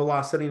exit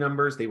velocity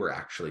numbers. They were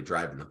actually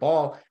driving the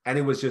ball. And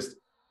it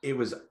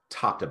was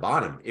top to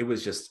bottom. It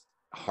was just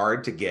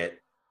hard to get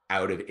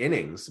out of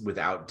innings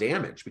without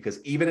damage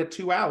because even at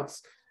 2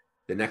 outs,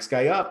 the next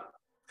guy up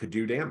could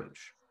do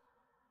damage.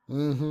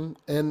 Mm-hmm.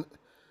 And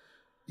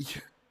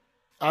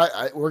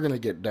we're gonna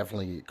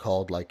definitely get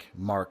called like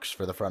marks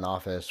for the front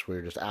office.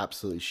 We're just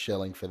absolutely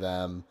shilling for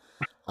them.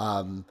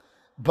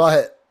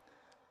 But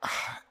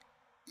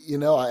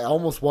I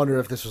almost wonder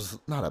if this was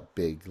not a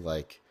big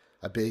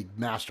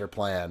master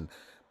plan,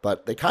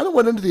 but they kind of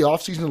went into the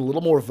offseason a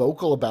little more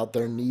vocal about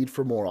their need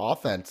for more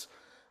offense.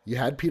 You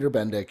had Peter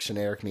Bendix and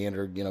Eric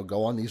Neander,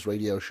 go on these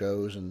radio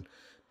shows and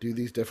do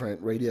these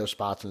different radio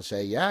spots and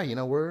say, yeah,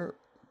 we're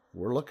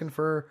looking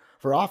for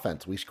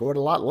offense. We scored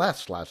a lot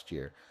less last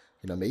year.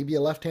 Maybe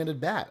a left-handed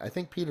bat. I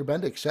think Peter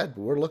Bendix said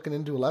we're looking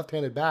into a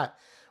left-handed bat,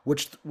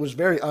 which was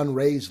very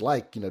unraised,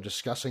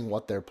 discussing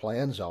what their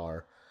plans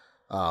are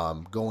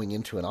going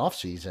into an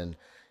offseason.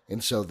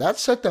 And so that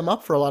set them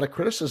up for a lot of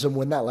criticism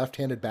when that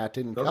left-handed bat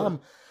didn't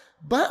come.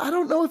 But I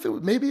don't know if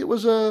maybe it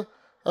was a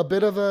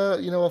bit of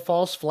a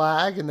false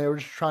flag, and they were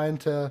just trying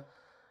to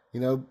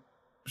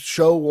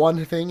show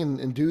one thing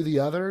and do the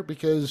other,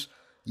 because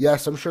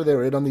yes, I'm sure they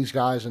were in on these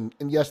guys, and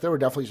yes, there were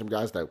definitely some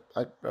guys that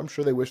I'm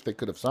sure they wish they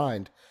could have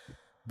signed,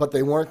 but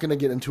they weren't going to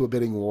get into a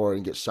bidding war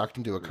and get sucked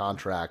into a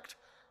contract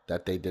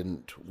that they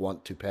didn't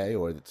want to pay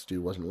or that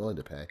Stu wasn't willing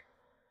to pay.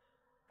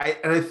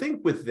 I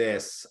think with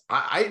this,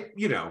 I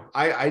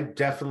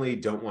definitely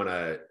don't want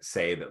to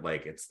say that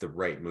like it's the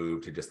right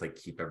move to just like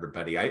keep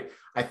everybody.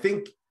 I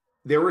think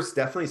there was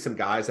definitely some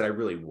guys that I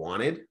really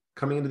wanted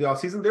coming into the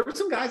offseason. There were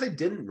some guys I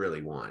didn't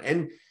really want.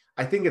 And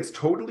I think it's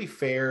totally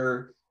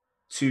fair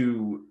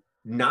to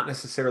not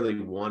necessarily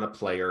want a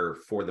player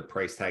for the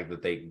price tag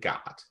that they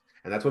got.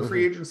 And that's what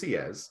free agency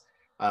is.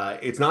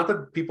 It's not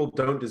that people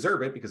don't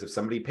deserve it, because if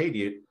somebody paid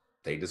you,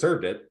 they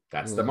deserved it.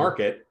 That's the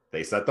market.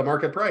 They set the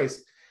market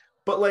price.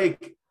 But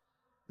like,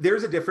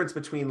 there's a difference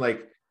between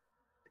like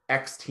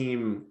X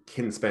team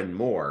can spend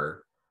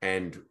more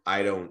and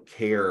I don't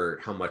care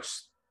how much,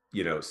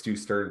 Stu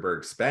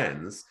Sternberg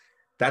spends.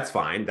 That's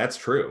fine. That's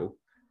true.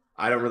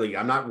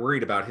 I'm not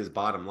worried about his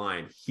bottom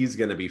line. He's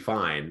going to be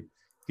fine.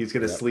 He's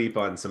going to sleep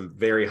on some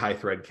very high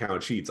thread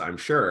count sheets, I'm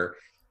sure.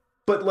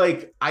 But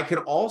like, I can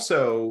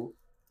also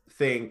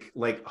think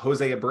like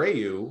Jose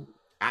Abreu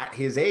at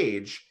his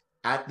age,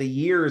 at the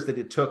years that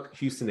it took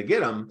Houston to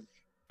get him,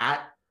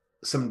 at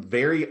some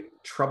very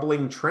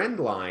troubling trend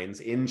lines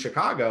in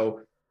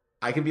Chicago,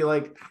 I can be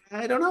like,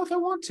 I don't know if I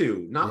want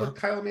to. Not with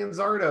Kyle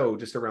Manzardo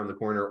just around the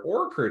corner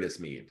or Curtis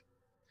Mead.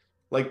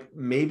 Like,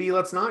 maybe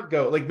let's not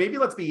go. Like, maybe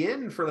let's be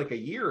in for like a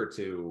year or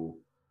two,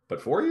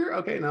 but 4 years?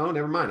 Okay, no,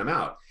 never mind. I'm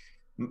out.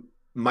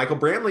 Michael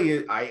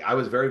Brantley, I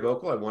was very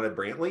vocal. I wanted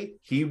Brantley.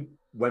 He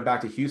went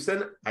back to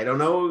Houston. I don't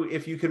know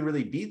if you can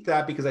really beat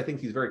that, because I think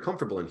he's very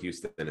comfortable in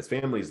Houston and his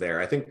family's there.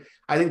 I think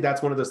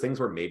that's one of those things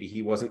where maybe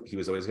he was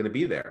always going to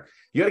be there.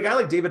 You had a guy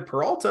like David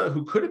Peralta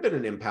who could have been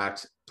an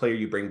impact player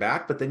you bring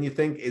back, but then you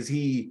think, is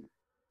he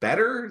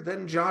better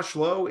than Josh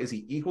Lowe? Is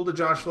he equal to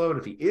Josh Lowe? And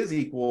if he is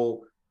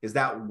equal, is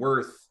that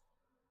worth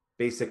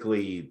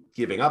basically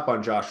giving up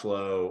on Josh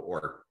Lowe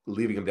or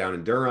leaving him down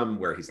in Durham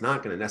where he's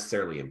not going to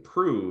necessarily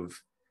improve?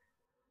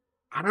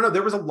 I don't know.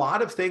 There was a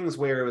lot of things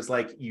where it was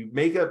like you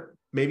make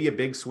maybe a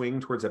big swing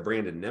towards a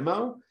Brandon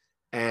Nimmo,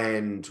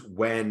 and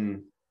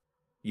when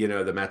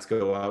the Mets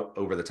go out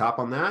over the top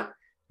on that,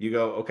 you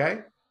go, okay,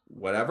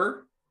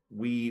 whatever.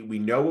 We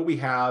know what we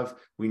have.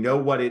 We know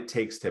what it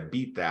takes to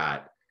beat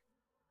that.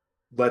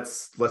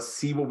 Let's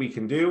see what we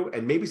can do.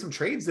 And maybe some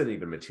trades didn't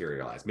even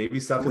materialize. Maybe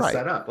stuff is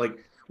set up.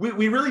 Like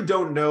we really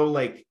don't know.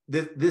 Like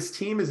this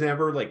team is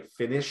never like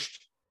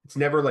finished. It's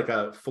never like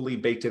a fully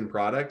baked in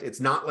product. It's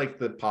not like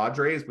the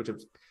Padres, which have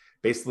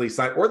basically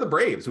signed, or the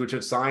Braves, which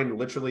have signed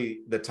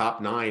literally the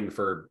top 9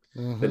 for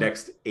the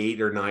next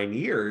 8 or 9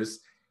 years.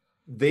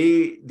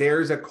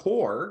 There's a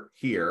core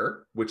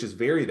here, which is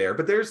very there,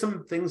 but there's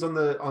some things on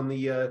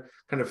the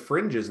kind of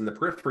fringes and the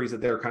peripheries that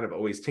they're kind of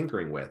always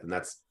tinkering with. And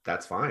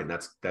that's fine.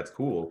 That's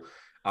cool.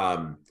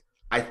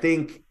 I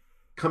think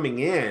coming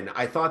in,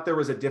 I thought there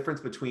was a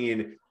difference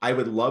between, I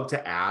would love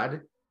to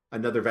add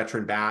another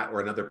veteran bat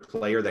or another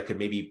player that could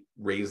maybe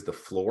raise the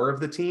floor of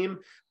the team.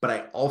 But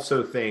I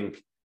also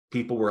think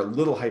people were a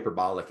little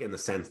hyperbolic in the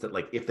sense that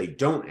like, if they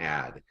don't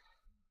add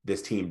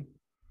this team,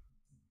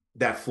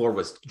 that floor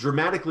was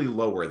dramatically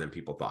lower than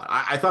people thought.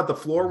 I thought the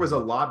floor was a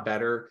lot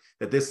better,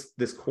 that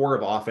this core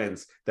of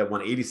offense that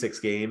won 86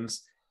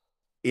 games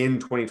in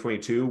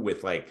 2022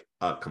 with like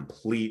a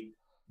complete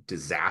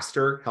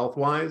disaster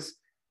health-wise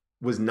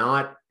was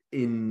not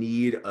in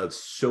need of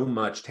so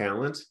much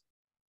talent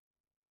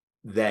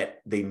that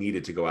they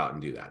needed to go out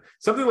and do that.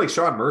 Something like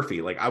Sean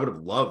Murphy, like I would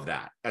have loved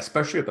that,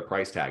 especially at the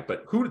price tag,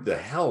 but who the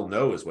hell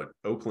knows what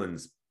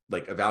Oakland's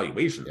like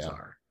evaluations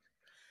are.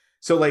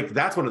 So like,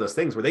 that's one of those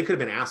things where they could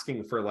have been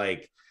asking for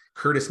like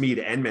Curtis Mead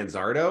and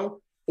Manzardo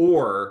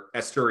or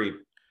Esteury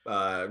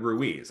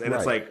Ruiz. And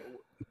it's like,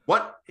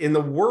 what in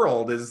the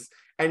world is,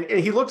 and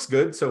he looks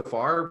good so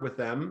far with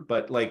them,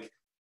 but like,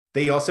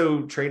 They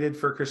also traded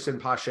for Christian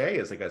Pache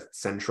as like a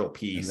central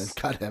piece. And then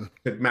cut him.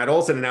 Matt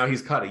Olson, and now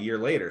he's cut a year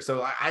later.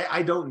 So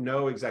I don't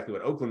know exactly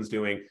what Oakland's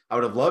doing. I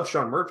would have loved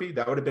Sean Murphy.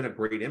 That would have been a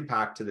great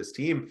impact to this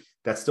team.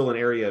 That's still an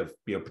area of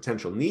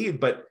potential need,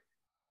 but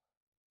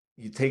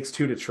it takes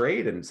two to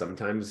trade, and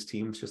sometimes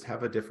teams just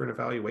have a different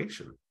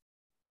evaluation.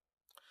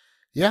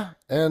 Yeah,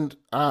 and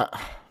I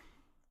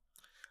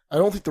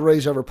don't think the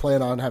Rays ever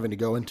plan on having to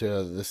go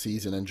into the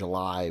season in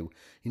July,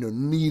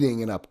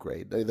 needing an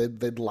upgrade.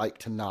 They'd like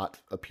to not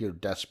appear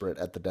desperate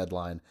at the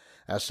deadline,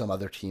 as some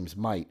other teams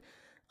might.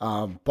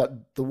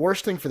 But the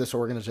worst thing for this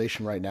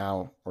organization right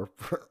now, or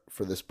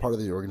for this part of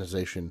the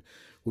organization,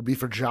 would be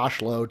for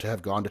Josh Lowe to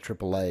have gone to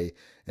AAA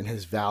and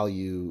his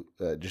value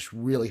just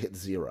really hit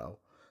zero.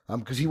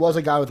 Because he was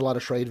a guy with a lot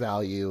of trade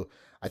value.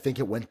 I think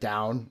it went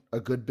down a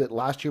good bit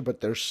last year, but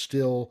there's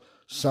still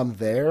some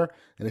there.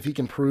 And if he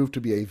can prove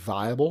to be a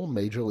viable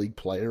major league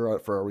player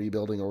for a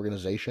rebuilding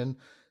organization,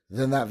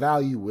 then that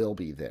value will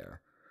be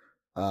there.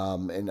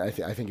 And I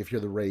think if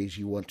you're the Rays,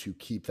 you want to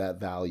keep that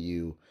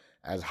value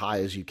as high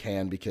as you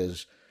can,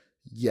 because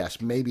yes,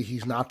 maybe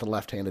he's not the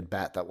left-handed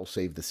bat that will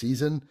save the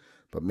season,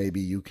 but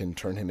maybe you can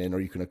turn him in,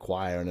 or you can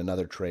acquire in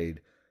another trade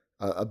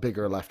a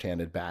bigger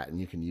left-handed bat, and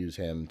you can use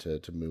him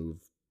to move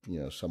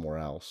somewhere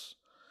else.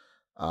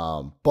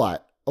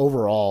 But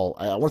overall,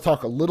 I want to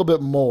talk a little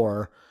bit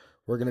more.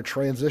 We're going to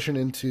transition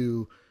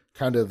into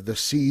kind of the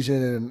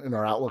season and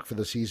our outlook for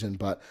the season,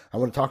 but I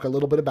want to talk a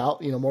little bit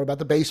about, more about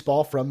the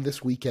baseball from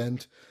this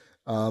weekend.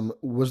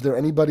 Was there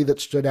anybody that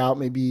stood out,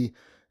 maybe,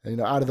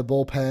 out of the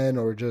bullpen,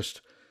 or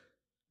just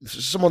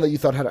someone that you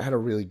thought had a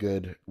really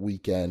good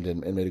weekend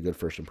and made a good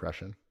first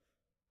impression?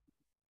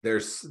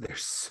 There's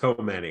so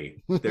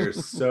many.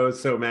 There's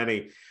so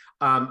many.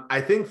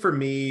 I think for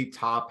me,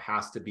 top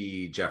has to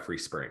be Jeffrey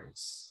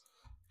Springs.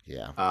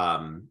 Yeah.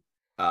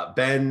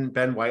 Ben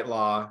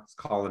Whitelaw is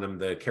calling him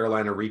the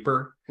Carolina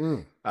Reaper,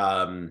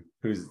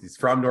 he's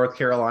from North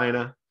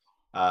Carolina.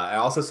 I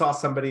also saw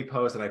somebody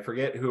post, and I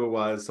forget who it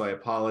was, so I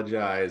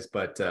apologize,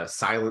 but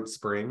Silent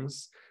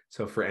Springs.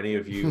 So for any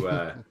of you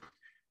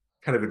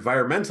kind of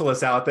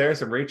environmentalists out there,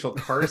 some Rachel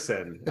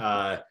Carson,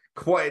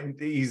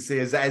 he's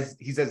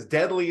as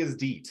deadly as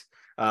DEET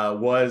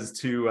was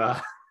to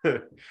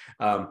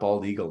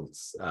bald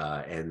eagles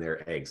and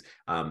their eggs.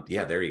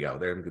 There you go.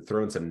 They're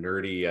throwing some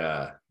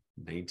nerdy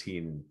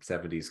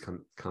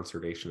 1970s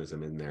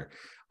conservationism in there,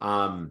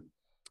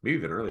 maybe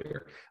even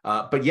earlier.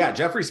 But yeah,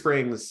 Jeffrey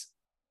Springs,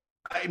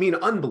 I mean,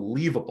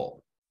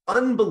 unbelievable.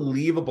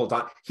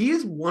 He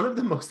is one of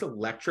the most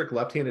electric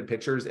left-handed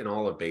pitchers in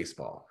all of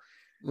baseball.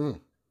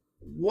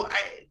 Why?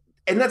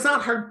 And that's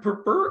not hard.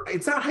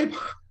 It's not hype.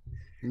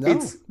 No.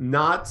 It's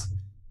not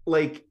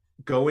like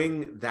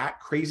going that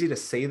crazy to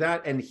say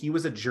that. And he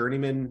was a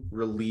journeyman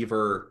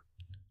reliever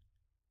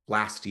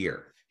last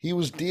year. He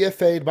was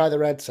DFA'd by the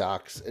Red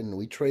Sox, and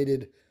we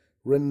traded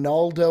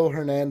Ronaldo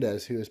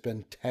Hernandez, who has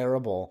been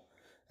terrible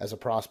as a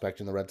prospect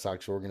in the Red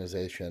Sox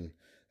organization.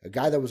 A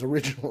guy that was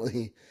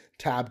originally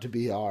tabbed to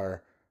be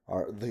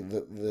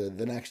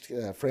the next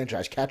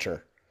franchise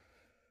catcher.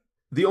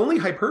 The only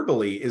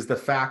hyperbole is the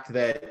fact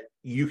that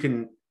you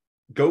can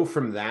go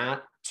from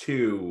that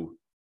to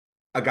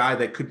a guy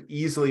that could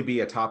easily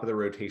be a top of the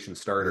rotation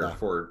starter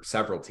for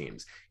several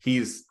teams.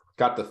 He's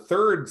got the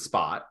third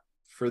spot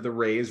for the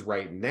Rays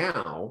right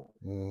now.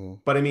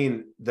 But I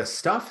mean, the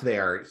stuff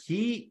there,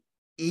 he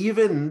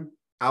even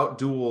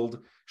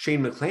outdueled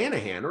Shane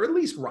McClanahan, or at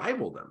least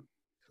rivaled him.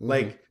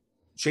 Like,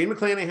 Shane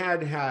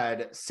McClanahan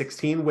had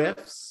 16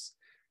 whiffs.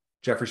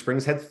 Jeffrey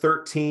Springs had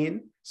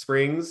 13.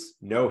 Springs,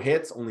 no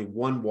hits, only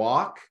one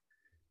walk,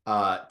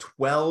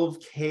 12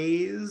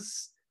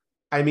 Ks.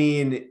 I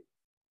mean,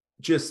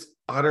 just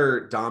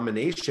utter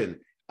domination.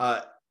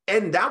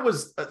 And that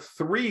was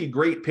three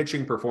great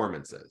pitching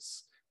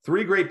performances.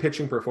 Shane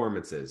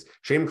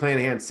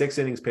McClanahan, 6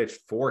 innings pitched,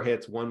 4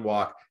 hits, 1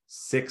 walk,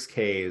 6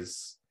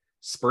 Ks.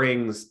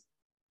 Springs,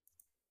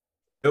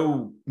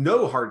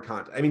 no hard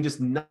contact. I mean, just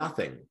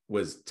nothing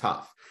was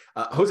tough.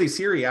 Jose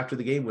Siri, after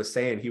the game, was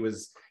saying he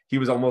was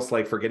almost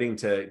like forgetting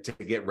to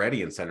get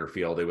ready in center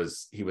field.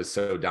 He was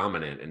so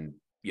dominant, and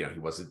he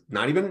wasn't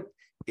not even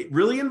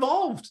really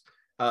involved.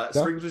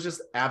 Springs was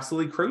just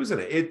absolutely cruising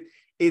it.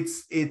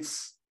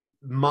 It's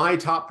my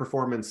top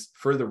performance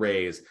for the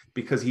Rays,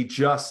 because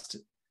it's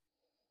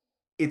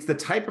the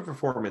type of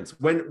performance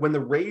when the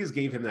Rays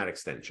gave him that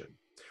extension,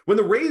 when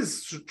the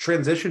Rays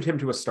transitioned him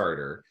to a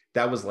starter,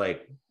 that was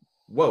like,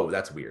 whoa,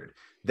 that's weird.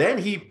 Then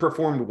he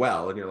performed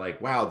well, and you're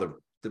like, wow,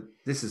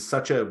 this is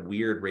such a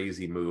weird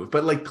Raysy move.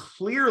 But like,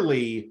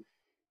 clearly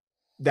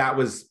that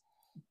was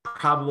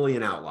probably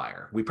an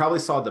outlier. We probably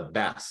saw the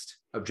best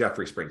of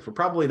Jeffrey Springs. We're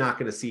probably not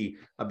going to see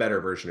a better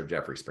version of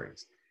Jeffrey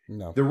Springs.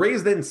 No. The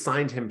Rays then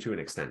signed him to an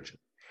extension.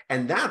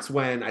 And that's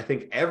when I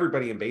think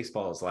everybody in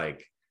baseball is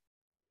like,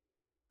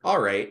 all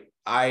right,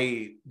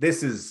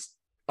 this is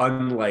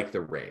unlike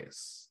the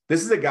Rays.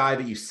 This is a guy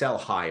that you sell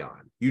high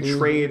on. You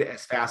trade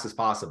as fast as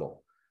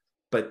possible.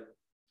 But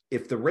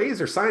if the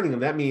Rays are signing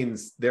him, that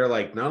means they're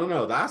like,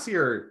 no, that's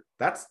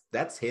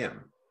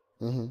him.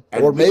 And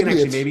or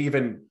maybe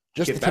even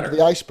Just get the tip better. of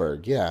the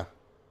iceberg. Yeah.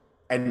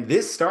 And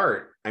this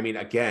start, I mean,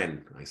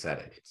 again, I said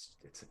it.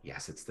 It's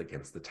yes, it's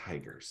against the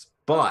Tigers,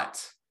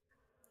 but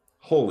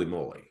holy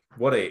moly,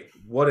 what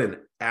an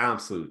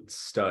absolute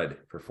stud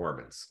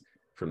performance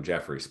from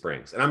Jeffrey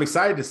Springs. And I'm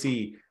excited to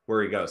see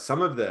where he goes.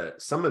 Some of the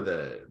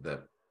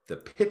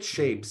pitch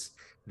shapes,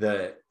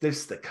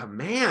 the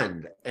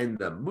command and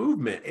the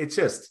movement, it's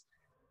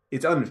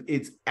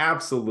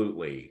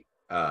absolutely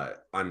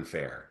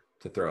unfair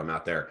to throw him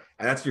out there.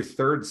 And that's your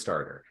third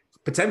starter,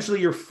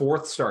 potentially your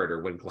fourth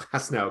starter when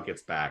Glasnow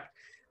gets back.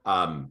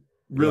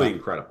 Really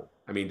incredible.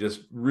 I mean,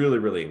 just really,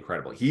 really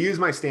incredible. He is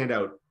my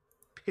standout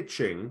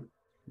pitching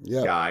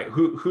guy.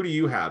 Who do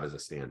you have as a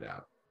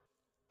standout?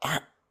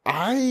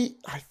 I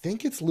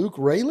think it's Luke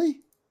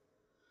Raley.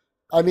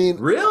 I mean,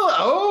 really?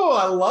 Oh,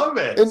 I love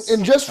it.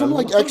 And just from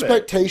like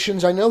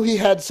expectations, I know he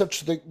had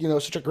such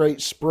a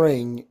great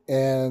spring,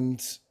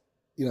 and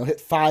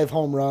hit 5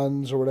 home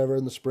runs or whatever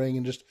in the spring,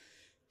 and just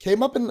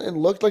came up and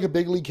looked like a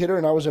big league hitter.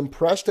 And I was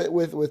impressed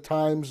with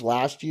times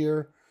last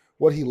year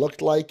what he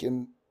looked like.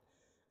 And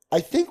I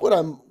think what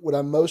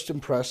I'm most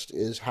impressed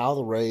is how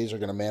the Rays are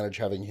going to manage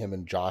having him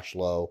and Josh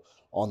Lowe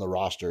on the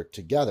roster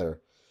together,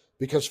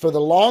 because for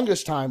the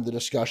longest time the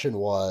discussion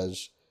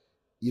was,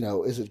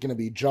 is it going to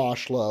be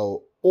Josh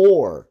Lowe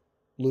or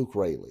Luke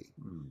Raley?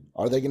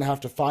 Are they going to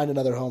have to find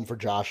another home for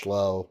Josh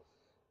Lowe?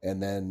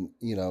 And then,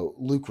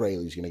 Luke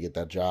Raley's going to get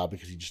that job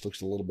because he just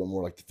looks a little bit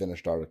more like the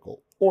finished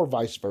article, or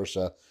vice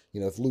versa.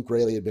 If Luke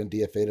Raley had been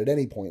DFA'd at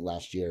any point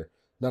last year,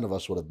 none of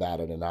us would have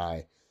batted an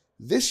eye.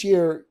 This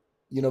year,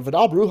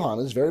 Vidal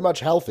Brujan is very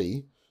much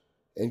healthy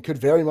and could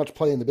very much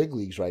play in the big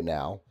leagues right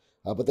now.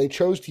 But they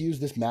chose to use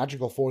this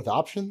magical fourth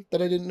option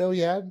that I didn't know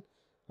he had.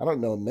 I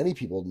don't know many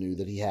people knew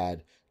that he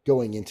had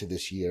going into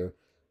this year.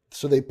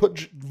 So they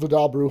put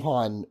Vidal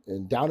Brujan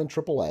down in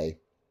AAA,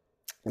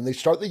 and they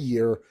start the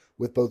year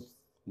with both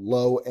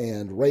Lowe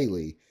and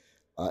Raley.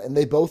 And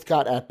they both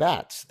got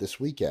at-bats this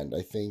weekend.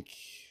 I think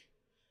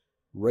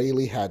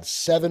Raley had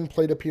 7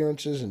 plate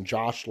appearances and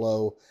Josh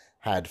Lowe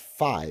had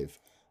 5.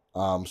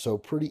 So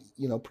pretty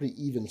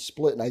even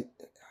split. And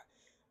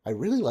I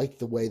really like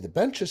the way the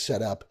bench is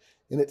set up,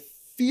 and it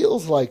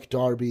feels like,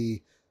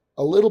 Darby,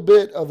 a little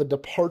bit of a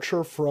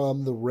departure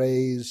from the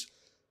Rays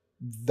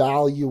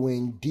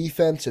valuing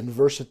defense and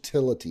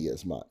versatility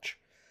as much.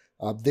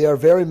 They are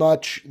very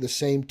much the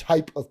same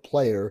type of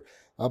player,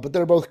 but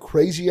they're both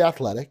crazy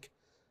athletic.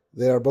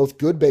 They are both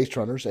good base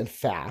runners and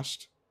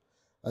fast,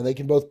 and they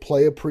can both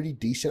play a pretty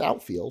decent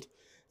outfield.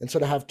 And so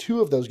to have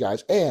 2 of those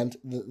guys, and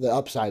the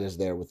upside is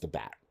there with the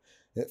bat.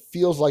 It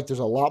feels like there's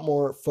a lot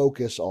more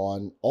focus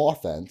on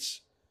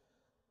offense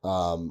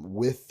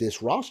with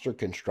this roster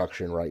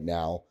construction right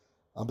now.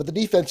 But the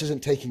defense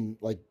isn't taking,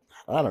 is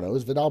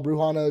Vidal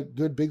Brujan a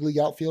good big league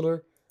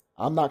outfielder?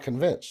 I'm not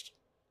convinced.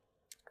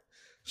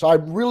 So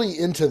I'm really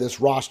into this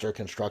roster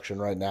construction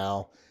right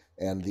now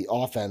and the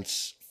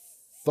offense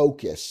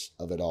focus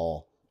of it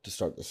all to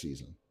start the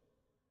season.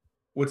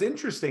 What's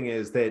interesting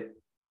is that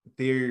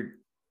they're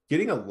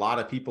getting a lot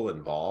of people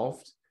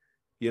involved.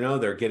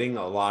 They're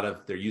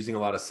using a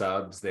lot of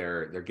subs.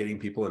 They're getting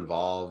people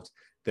involved.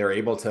 They're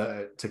able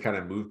to kind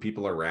of move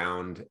people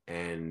around,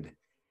 and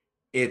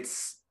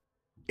it's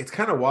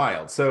kind of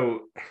wild.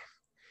 So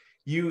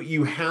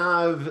you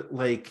have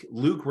like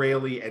Luke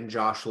Raley and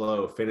Josh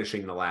Lowe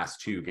finishing the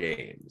last 2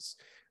 games.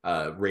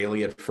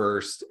 Raley at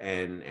first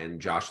and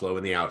Josh Lowe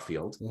in the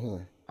outfield,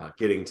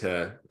 getting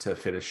to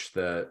finish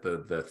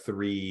the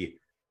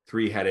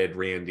three-headed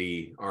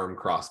Randy arm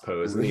cross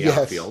pose in the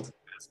outfield.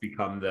 It's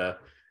become the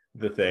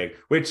thing,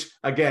 which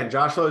again,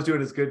 Josh Lowe is doing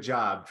his good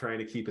job trying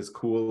to keep as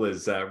cool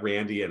as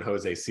Randy and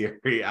Jose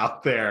Siri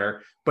out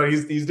there, but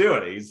he's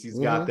doing it. He's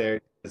got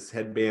his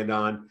headband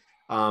on.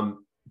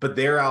 But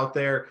they're out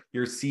there.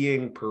 You're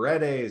seeing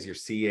Paredes, you're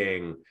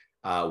seeing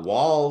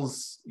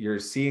Walls, you're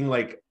seeing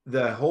like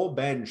the whole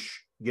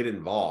bench get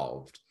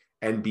involved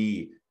and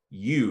be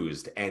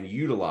used and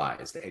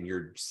utilized, and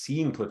you're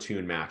seeing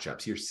platoon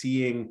matchups. You're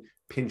seeing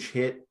pinch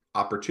hit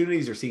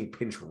opportunities. You're seeing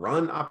pinch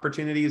run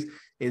opportunities.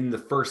 In the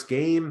first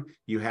game,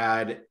 you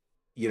had,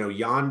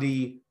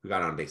 Yandy, who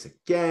got on base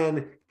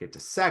again, get to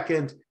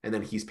second, and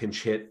then he's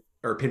pinch hit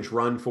or pinch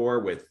run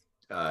for with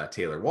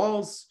Taylor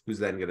Walls, who's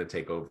then going to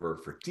take over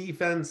for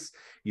defense.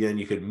 Then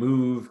you could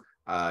move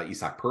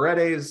Isaac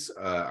Paredes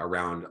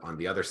around on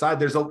the other side.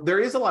 There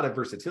is a lot of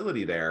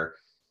versatility there.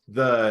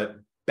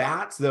 The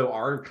bats, though,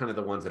 are kind of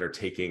the ones that are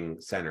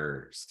taking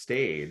center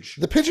stage.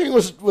 The pitching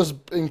was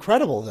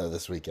incredible though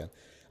this weekend.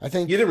 I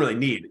think you didn't really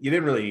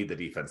need the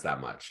defense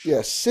that much.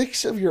 Yeah,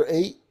 6 of your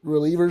 8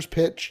 relievers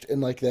pitched,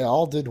 and they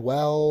all did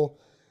well.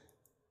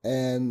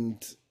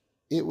 And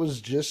it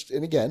was just,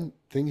 and again,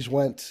 things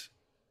went.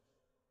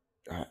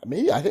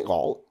 Maybe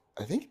all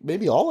 8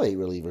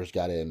 relievers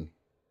got in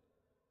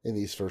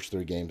these first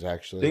 3 games.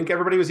 Actually, I think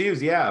everybody was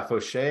used. Yeah,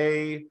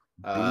 Fauché,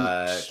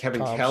 Kevin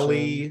Thompson.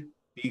 Kelly,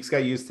 Beeks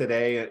got used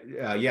today.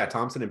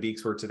 Thompson and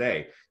Beeks were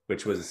today,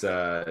 which was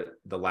the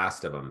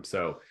last of them.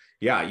 So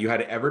yeah, you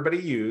had everybody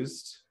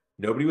used.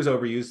 Nobody was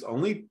overused.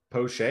 Only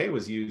Fauché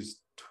was used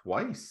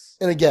twice.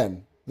 And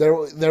again, There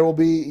will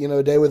be,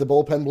 a day where the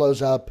bullpen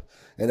blows up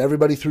and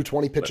everybody threw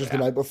 20 pitches the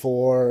night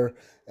before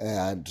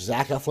and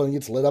Zach Eflin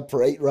gets lit up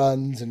for 8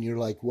 runs and you're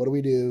like, what do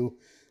we do?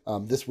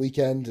 This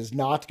weekend is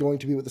not going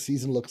to be what the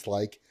season looks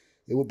like.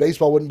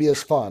 Baseball wouldn't be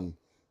as fun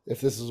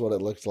if this is what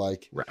it looks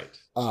like. Right.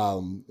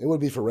 It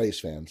would be for Rays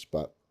fans,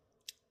 but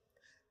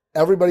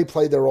everybody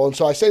played their role. And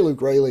so I say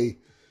Luke Raley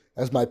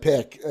as my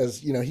pick, as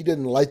he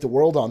didn't light the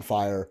world on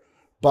fire,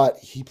 but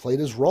he played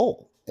his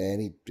role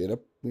and he did an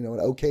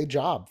okay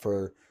job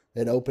for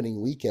an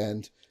opening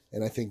weekend.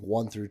 And I think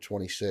 1 through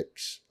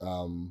 26,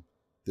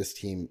 this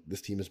team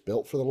is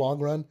built for the long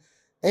run.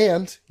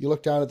 And you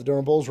look down at the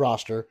Durham Bulls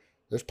roster,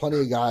 there's plenty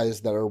of guys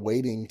that are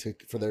waiting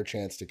for their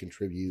chance to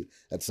contribute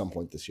at some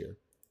point this year.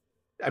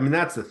 I mean,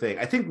 that's the thing.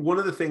 I think one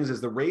of the things is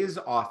the Rays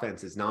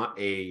offense is not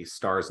a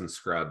stars and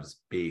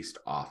scrubs based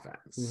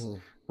offense,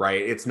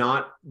 right? It's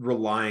not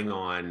relying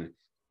on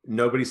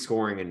nobody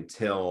scoring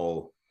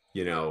until,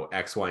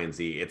 X, Y, and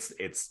Z.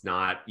 It's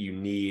not,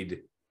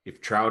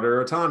 if Trout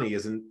or Ohtani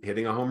isn't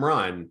hitting a home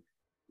run,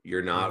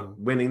 you're not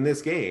winning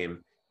this game.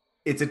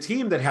 It's a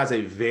team that has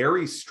a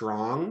very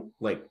strong,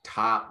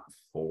 top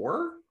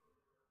 4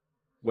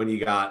 when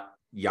you got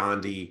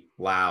Yandy,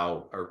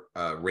 Lau, or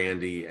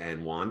Randy,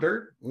 and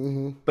Wander.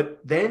 But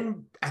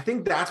then I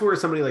think that's where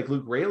somebody like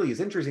Luke Raley is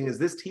interesting, is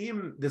this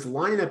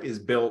lineup is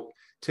built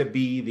to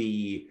be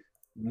the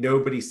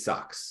nobody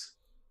sucks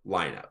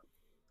lineup.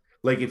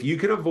 Like if you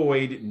can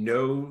avoid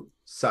no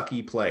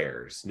sucky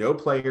players, no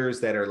players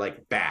that are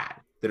bad,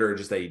 that are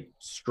just a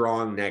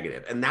strong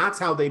negative. And that's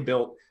how they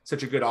built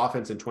such a good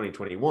offense in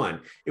 2021.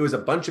 It was a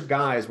bunch of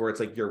guys where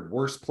it's your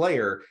worst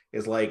player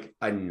is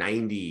a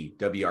 90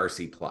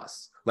 WRC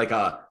plus,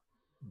 a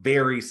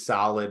very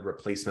solid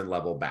replacement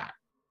level bat.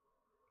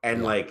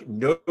 And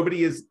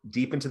nobody is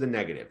deep into the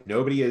negative.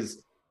 Nobody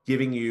is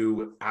giving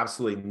you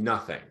absolutely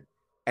nothing.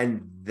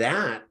 And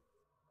that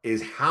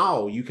is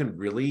how you can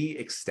really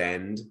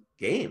extend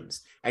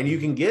games. And you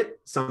can get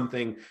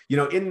something,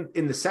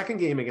 in the second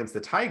game against the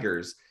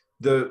Tigers,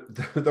 the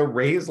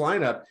Rays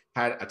lineup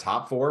had a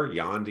top 4,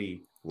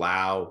 Yandy,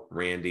 Lau,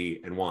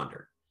 Randy, and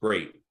Wander.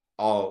 Great.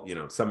 All,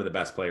 some of the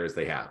best players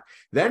they have.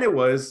 Then it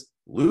was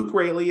Luke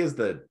Raley is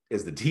the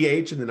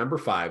DH in the number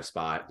 5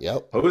 spot.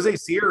 Yep. Jose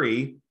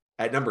Siri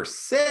at number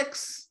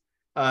 6,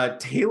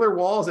 Taylor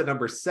Walls at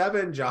number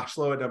 7, Josh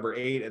Lowe at number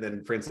 8, and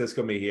then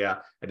Francisco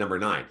Mejia at number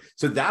 9.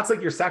 So that's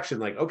your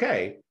section.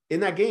 Okay, in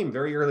that game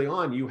very early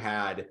on, you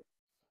had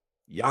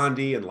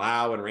Yandy and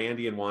Lau and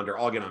Randy and Wander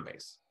all get on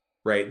base.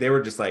 Right. They were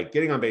just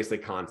getting on base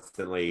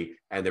constantly,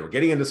 and they were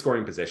getting into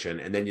scoring position.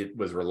 And then it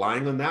was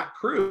relying on that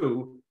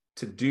crew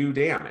to do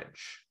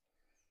damage.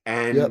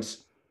 And,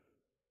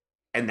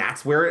 and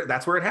that's where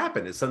it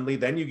happened, is suddenly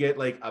then you get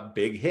a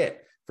big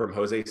hit from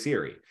Jose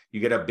Siri.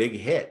 You get a big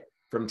hit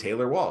from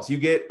Taylor Walls. You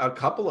get a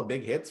couple of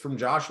big hits from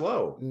Josh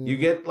Lowe. You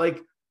get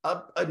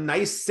a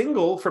nice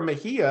single from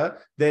Mejia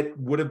that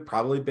would have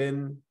probably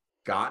been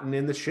gotten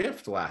in the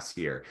shift last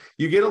year.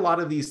 You get a lot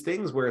of these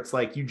things where it's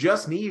you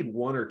just need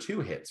 1 or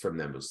 2 hits from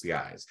those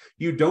guys.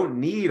 You don't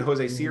need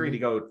Jose Siri to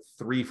go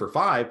 3 for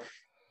 5.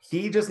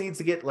 He just needs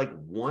to get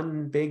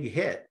 1 big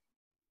hit.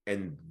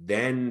 And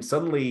then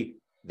suddenly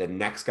the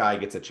next guy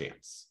gets a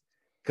chance.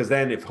 Because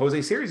then if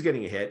Jose Siri's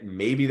getting a hit,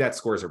 maybe that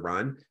scores a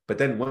run. But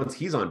then once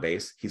he's on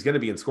base, he's going to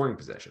be in scoring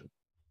position.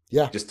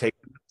 Yeah.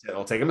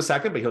 It'll take him a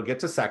second, but he'll get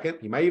to second.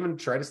 He might even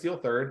try to steal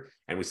third.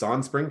 And we saw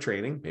in spring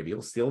training, maybe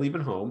he'll steal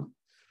even home.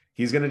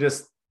 He's going to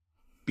just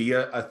be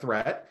a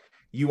threat.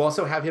 You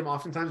also have him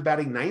oftentimes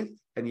batting 9th,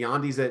 and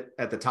Yandy's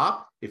at the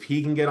top. If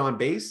he can get on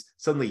base,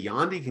 suddenly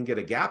Yandy can get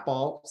a gap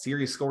ball,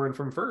 Siri's scoring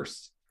from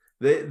first.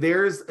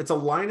 It's a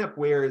lineup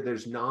where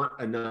there's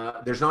not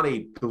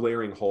a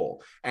glaring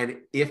hole. And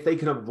if they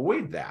can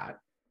avoid that,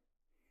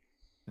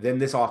 then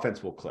this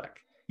offense will click.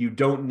 You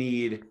don't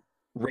need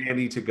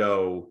Randy to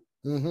go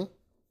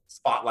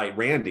spotlight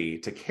Randy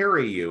to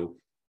carry you.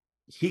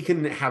 He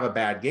can have a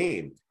bad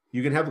game.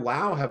 You can have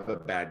Lau have a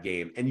bad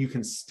game, and you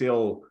can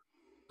still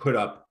put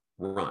up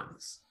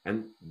runs.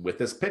 And with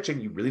this pitching,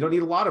 you really don't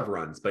need a lot of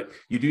runs, but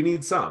you do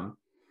need some.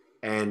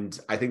 And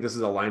I think this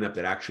is a lineup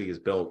that actually is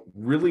built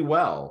really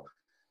well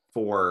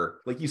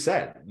for, like you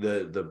said,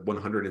 the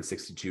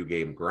 162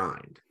 game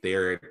grind.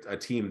 They're a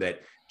team that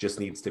just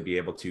needs to be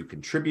able to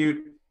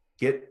contribute,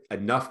 get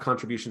enough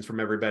contributions from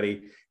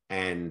everybody.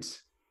 And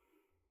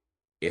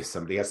if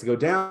somebody has to go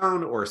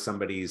down, or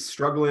somebody's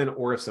struggling,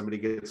 or if somebody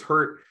gets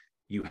hurt,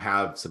 you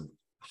have some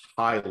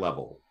high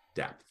level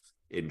depth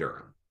in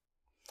Durham.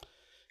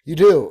 You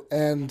do.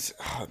 And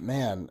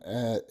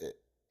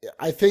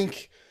I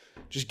think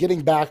just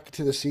getting back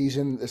to the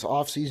season, this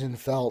off season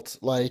felt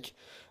like,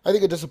 I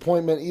think, a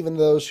disappointment. Even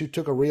those who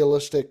took a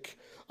realistic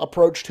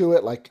approach to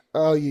it,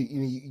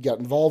 you got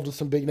involved with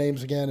some big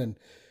names again and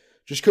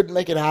just couldn't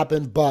make it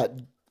happen.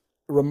 But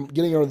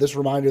getting this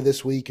reminder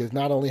this week is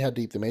not only how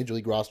deep the major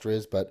league roster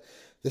is, but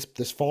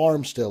this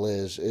farm still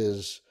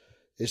is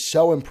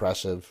so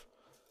impressive.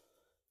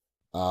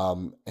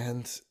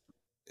 And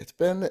it's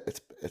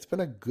been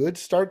a good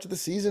start to the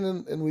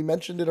season, and we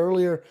mentioned it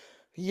earlier.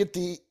 You get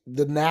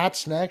the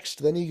Nats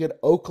next, then you get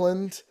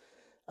Oakland.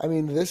 I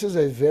mean, this is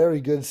a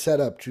very good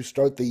setup to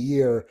start the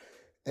year,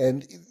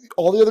 and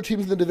all the other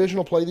teams in the division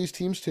will play these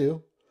teams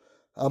too.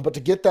 But to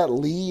get that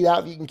lead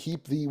out, you can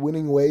keep the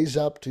winning ways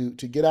up to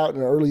get out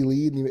an early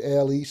lead in the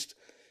AL East.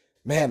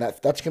 Man,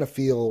 that's going to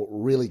feel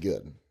really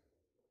good.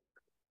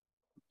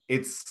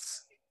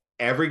 It's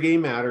every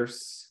game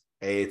matters.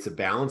 It's a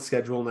balanced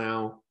schedule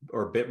now,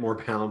 or a bit more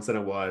balanced than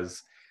it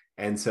was.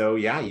 And so,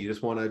 yeah, you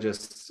just want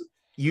to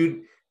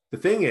the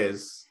thing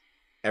is,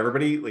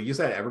 everybody, like you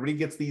said, everybody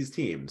gets these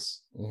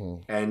teams.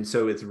 Mm-hmm. And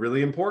so it's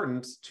really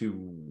important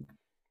to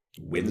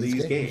win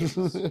these games.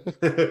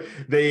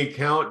 They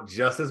count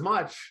just as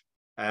much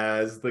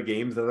as the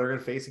games that they're going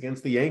to face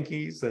against the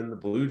Yankees and the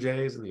Blue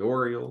Jays and the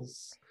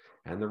Orioles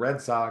and the Red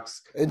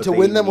Sox. And to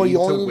win them, where you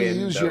only need to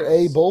use your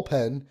A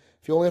bullpen.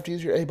 If you only have to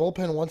use your A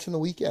bullpen once in the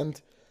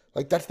weekend,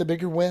 like that's the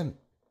bigger win.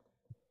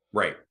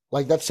 Right.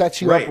 Like that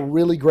sets you up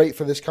really great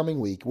for this coming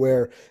week,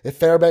 where if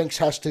Fairbanks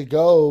has to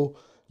go,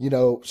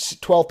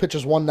 12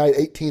 pitches one night,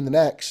 18 the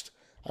next,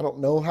 I don't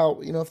know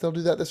how, if they'll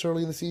do that this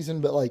early in the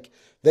season, but like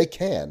they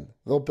can.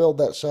 They'll build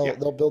that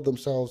they'll build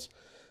themselves,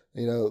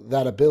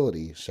 that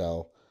ability.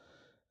 So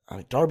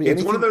Darby,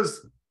 it's one of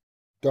those.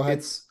 Go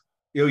ahead.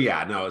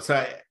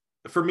 So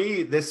for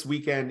me this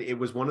weekend, it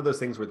was one of those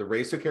things where the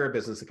Rays took care of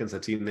business against a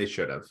team they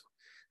should have,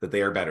 that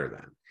they are better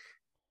than.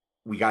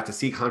 We got to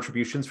see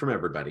contributions from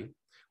everybody.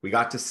 We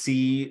got to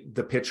see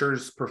the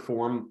pitchers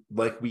perform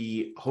like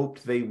we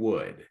hoped they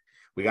would.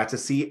 We got to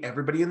see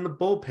everybody in the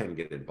bullpen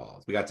get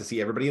involved. We got to see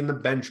everybody in the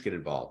bench get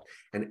involved.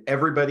 And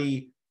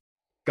everybody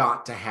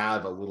got to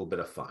have a little bit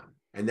of fun.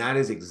 And that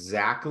is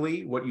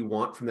exactly what you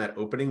want from that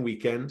opening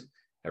weekend.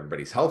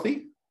 Everybody's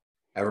healthy.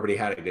 Everybody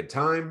had a good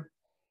time.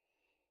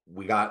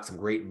 We got some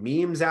great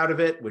memes out of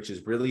it, which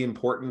is really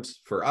important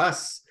for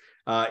us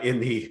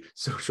in the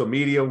social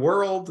media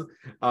world.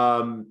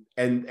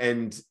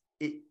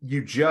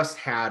 You just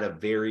had a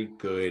very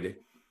good,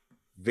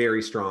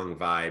 very strong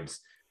vibes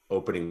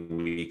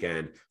opening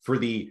weekend for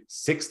the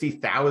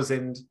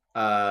 60,000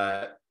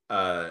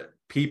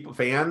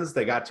 fans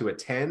that got to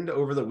attend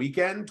over the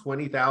weekend.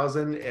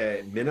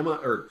 20,000 minimum,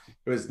 or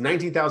it was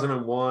 19,000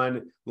 on one,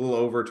 a little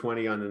over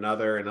 20 on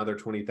another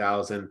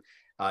 20,000.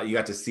 You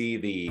got to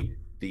see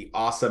the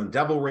awesome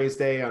Devil Rays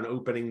Day on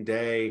opening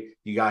day.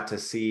 You got to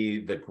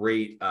see the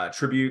great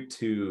tribute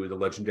to the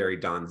legendary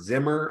Don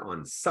Zimmer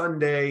on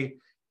Sunday.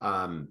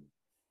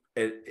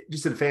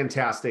 Just a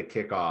fantastic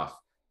kickoff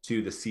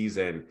to the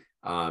season.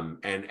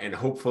 And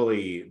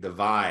hopefully the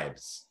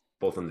vibes,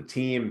 both on the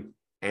team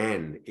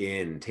and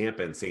in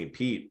Tampa and St.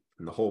 Pete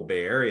and the whole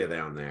Bay Area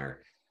down there,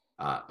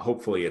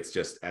 hopefully it's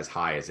just as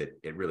high as it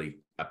really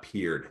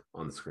appeared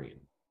on the screen.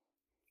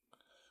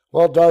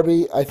 Well,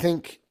 Darby, I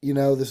think,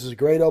 this is a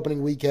great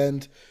opening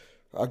weekend,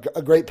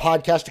 a great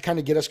podcast to kind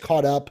of get us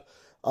caught up.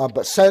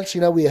 But since,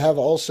 we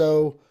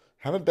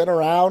haven't been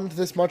around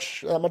that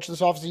much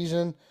this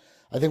offseason,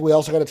 I think we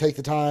also got to take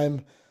the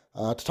time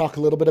to talk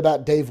a little bit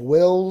about Dave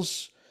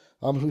Wills,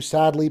 who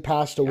sadly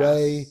passed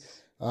away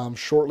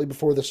shortly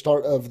before the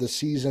start of the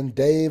season.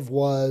 Dave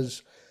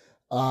was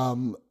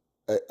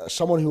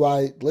someone who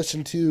I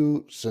listened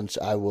to since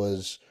I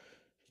was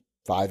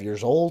 5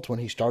 years old when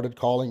he started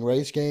calling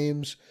Rays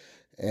games,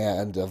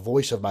 and a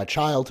voice of my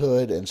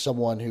childhood, and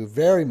someone who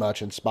very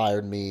much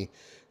inspired me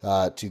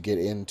to get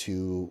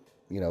into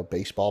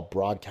baseball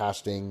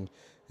broadcasting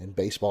and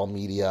baseball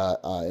media,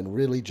 and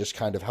really just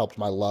kind of helped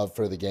my love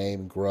for the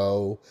game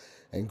grow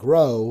and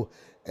grow.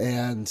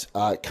 And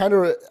I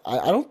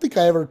don't think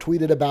I ever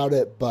tweeted about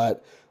it,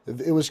 but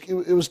it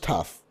was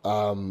tough.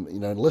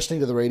 Listening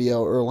to the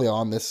radio early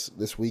on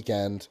this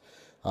weekend,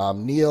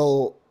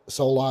 Neil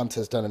Solant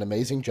has done an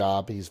amazing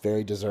job. He's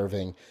very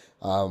deserving,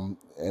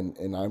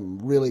 and I'm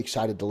really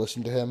excited to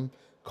listen to him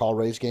call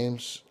Rays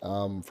games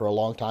for a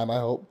long time, I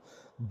hope.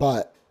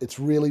 But it's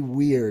really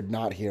weird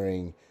not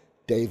hearing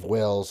Dave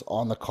Wills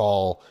on the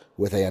call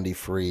with Andy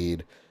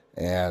Freed,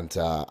 and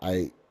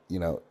I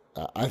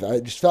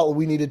just felt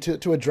we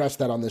needed to address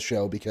that on this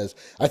show, because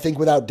I think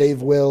without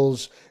Dave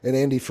Wills and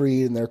Andy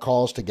Freed and their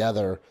calls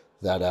together,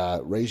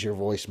 that Raise Your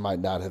Voice might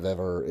not have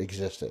ever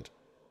existed.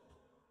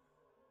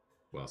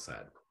 Well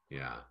said.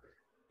 Yeah.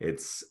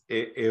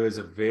 It was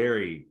a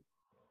very,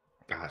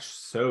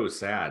 so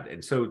sad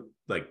and so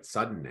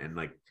sudden, and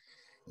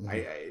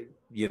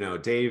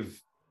mm-hmm.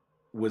 Dave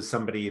was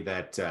somebody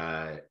that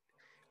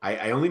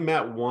I only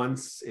met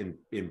once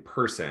in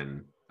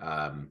person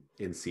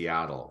in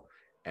Seattle.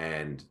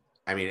 And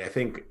I mean, I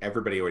think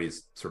everybody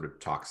always sort of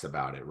talks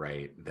about it,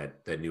 right?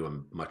 That knew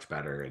him much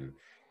better. And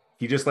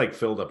he just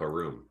filled up a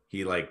room.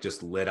 He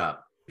just lit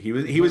up. He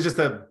was just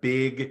a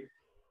big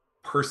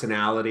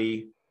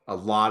personality, a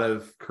lot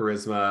of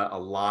charisma, a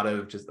lot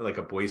of just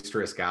a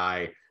boisterous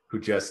guy who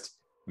just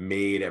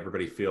made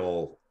everybody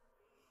feel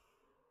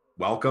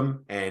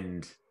welcome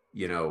and,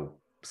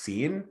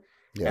 seen.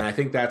 Yeah. And I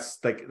think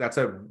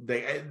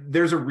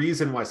there's a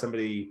reason why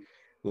somebody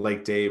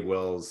like Dave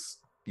Wills,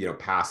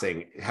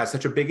 passing has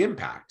such a big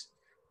impact.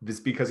 It's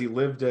because he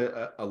lived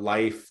a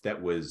life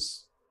that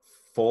was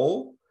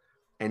full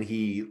and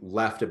he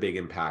left a big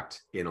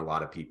impact in a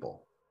lot of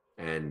people.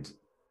 And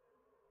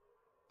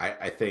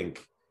I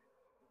think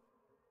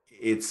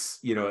it's,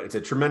 it's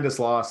a tremendous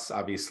loss,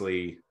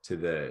 obviously, to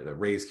the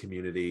Rays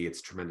community. It's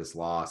a tremendous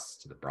loss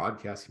to the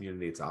broadcast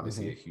community. It's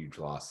obviously a huge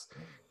loss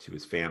to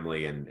his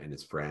family and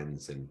his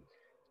friends. And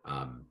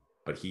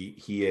but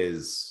he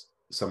is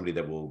somebody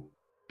that will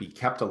be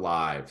kept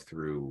alive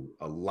through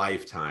a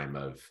lifetime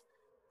of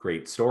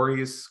great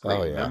stories,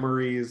 great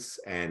memories,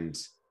 and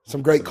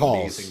some great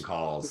amazing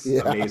calls,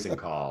 amazing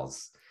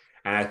calls.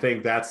 And I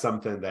think that's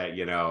something that,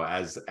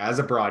 as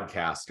a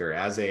broadcaster,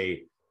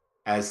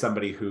 as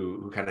somebody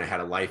who kind of had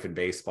a life in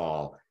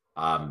baseball,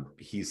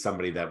 he's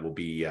somebody that will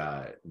be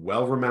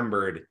well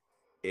remembered,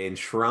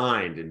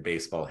 enshrined in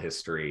baseball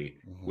history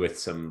with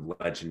some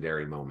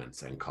legendary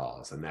moments and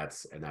calls, and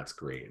that's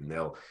great. And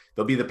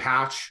they'll be the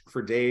patch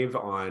for Dave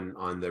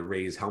on the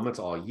Rays helmets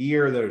all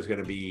year. There's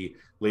going to be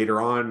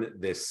later on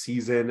this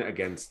season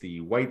against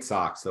the White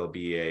Sox, there'll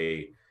be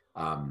a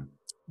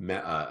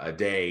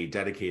day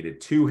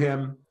dedicated to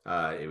him.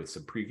 It was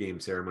some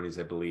pregame ceremonies,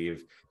 I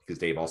believe, because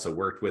Dave also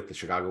worked with the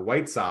Chicago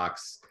White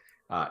Sox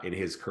in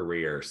his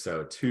career.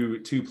 So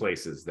two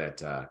places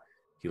that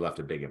he left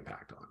a big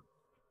impact on.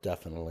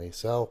 Definitely.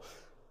 So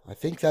I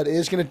think that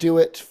is going to do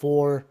it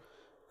for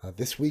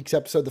this week's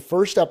episode, the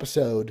first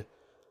episode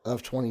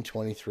of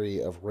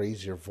 2023 of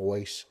Raise Your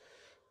Voice.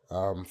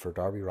 For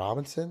Darby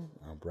Robinson,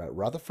 Brett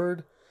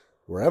Rutherford,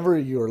 wherever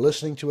you're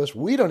listening to us,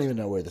 we don't even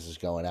know where this is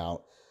going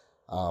out.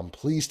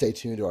 Please stay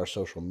tuned to our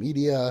social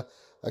media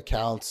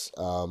accounts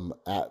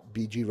at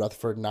BG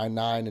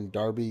Rutherford99, and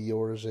Darby,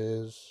 yours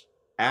is?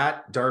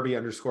 At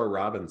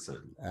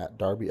Darby_Robinson. At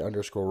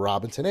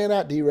Darby_Robinson, and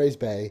at D-Rays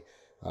Bay,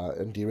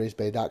 and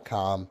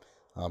draysbay.com.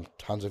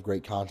 Tons of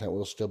great content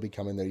will still be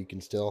coming there. You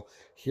can still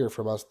hear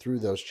from us through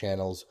those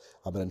channels.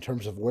 But in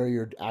terms of where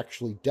you're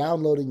actually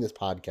downloading this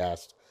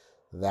podcast,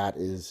 that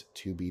is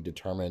to be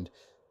determined.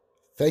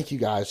 Thank you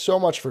guys so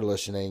much for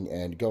listening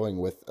and coming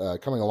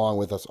along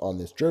with us on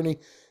this journey.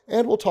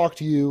 And we'll talk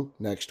to you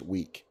next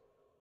week.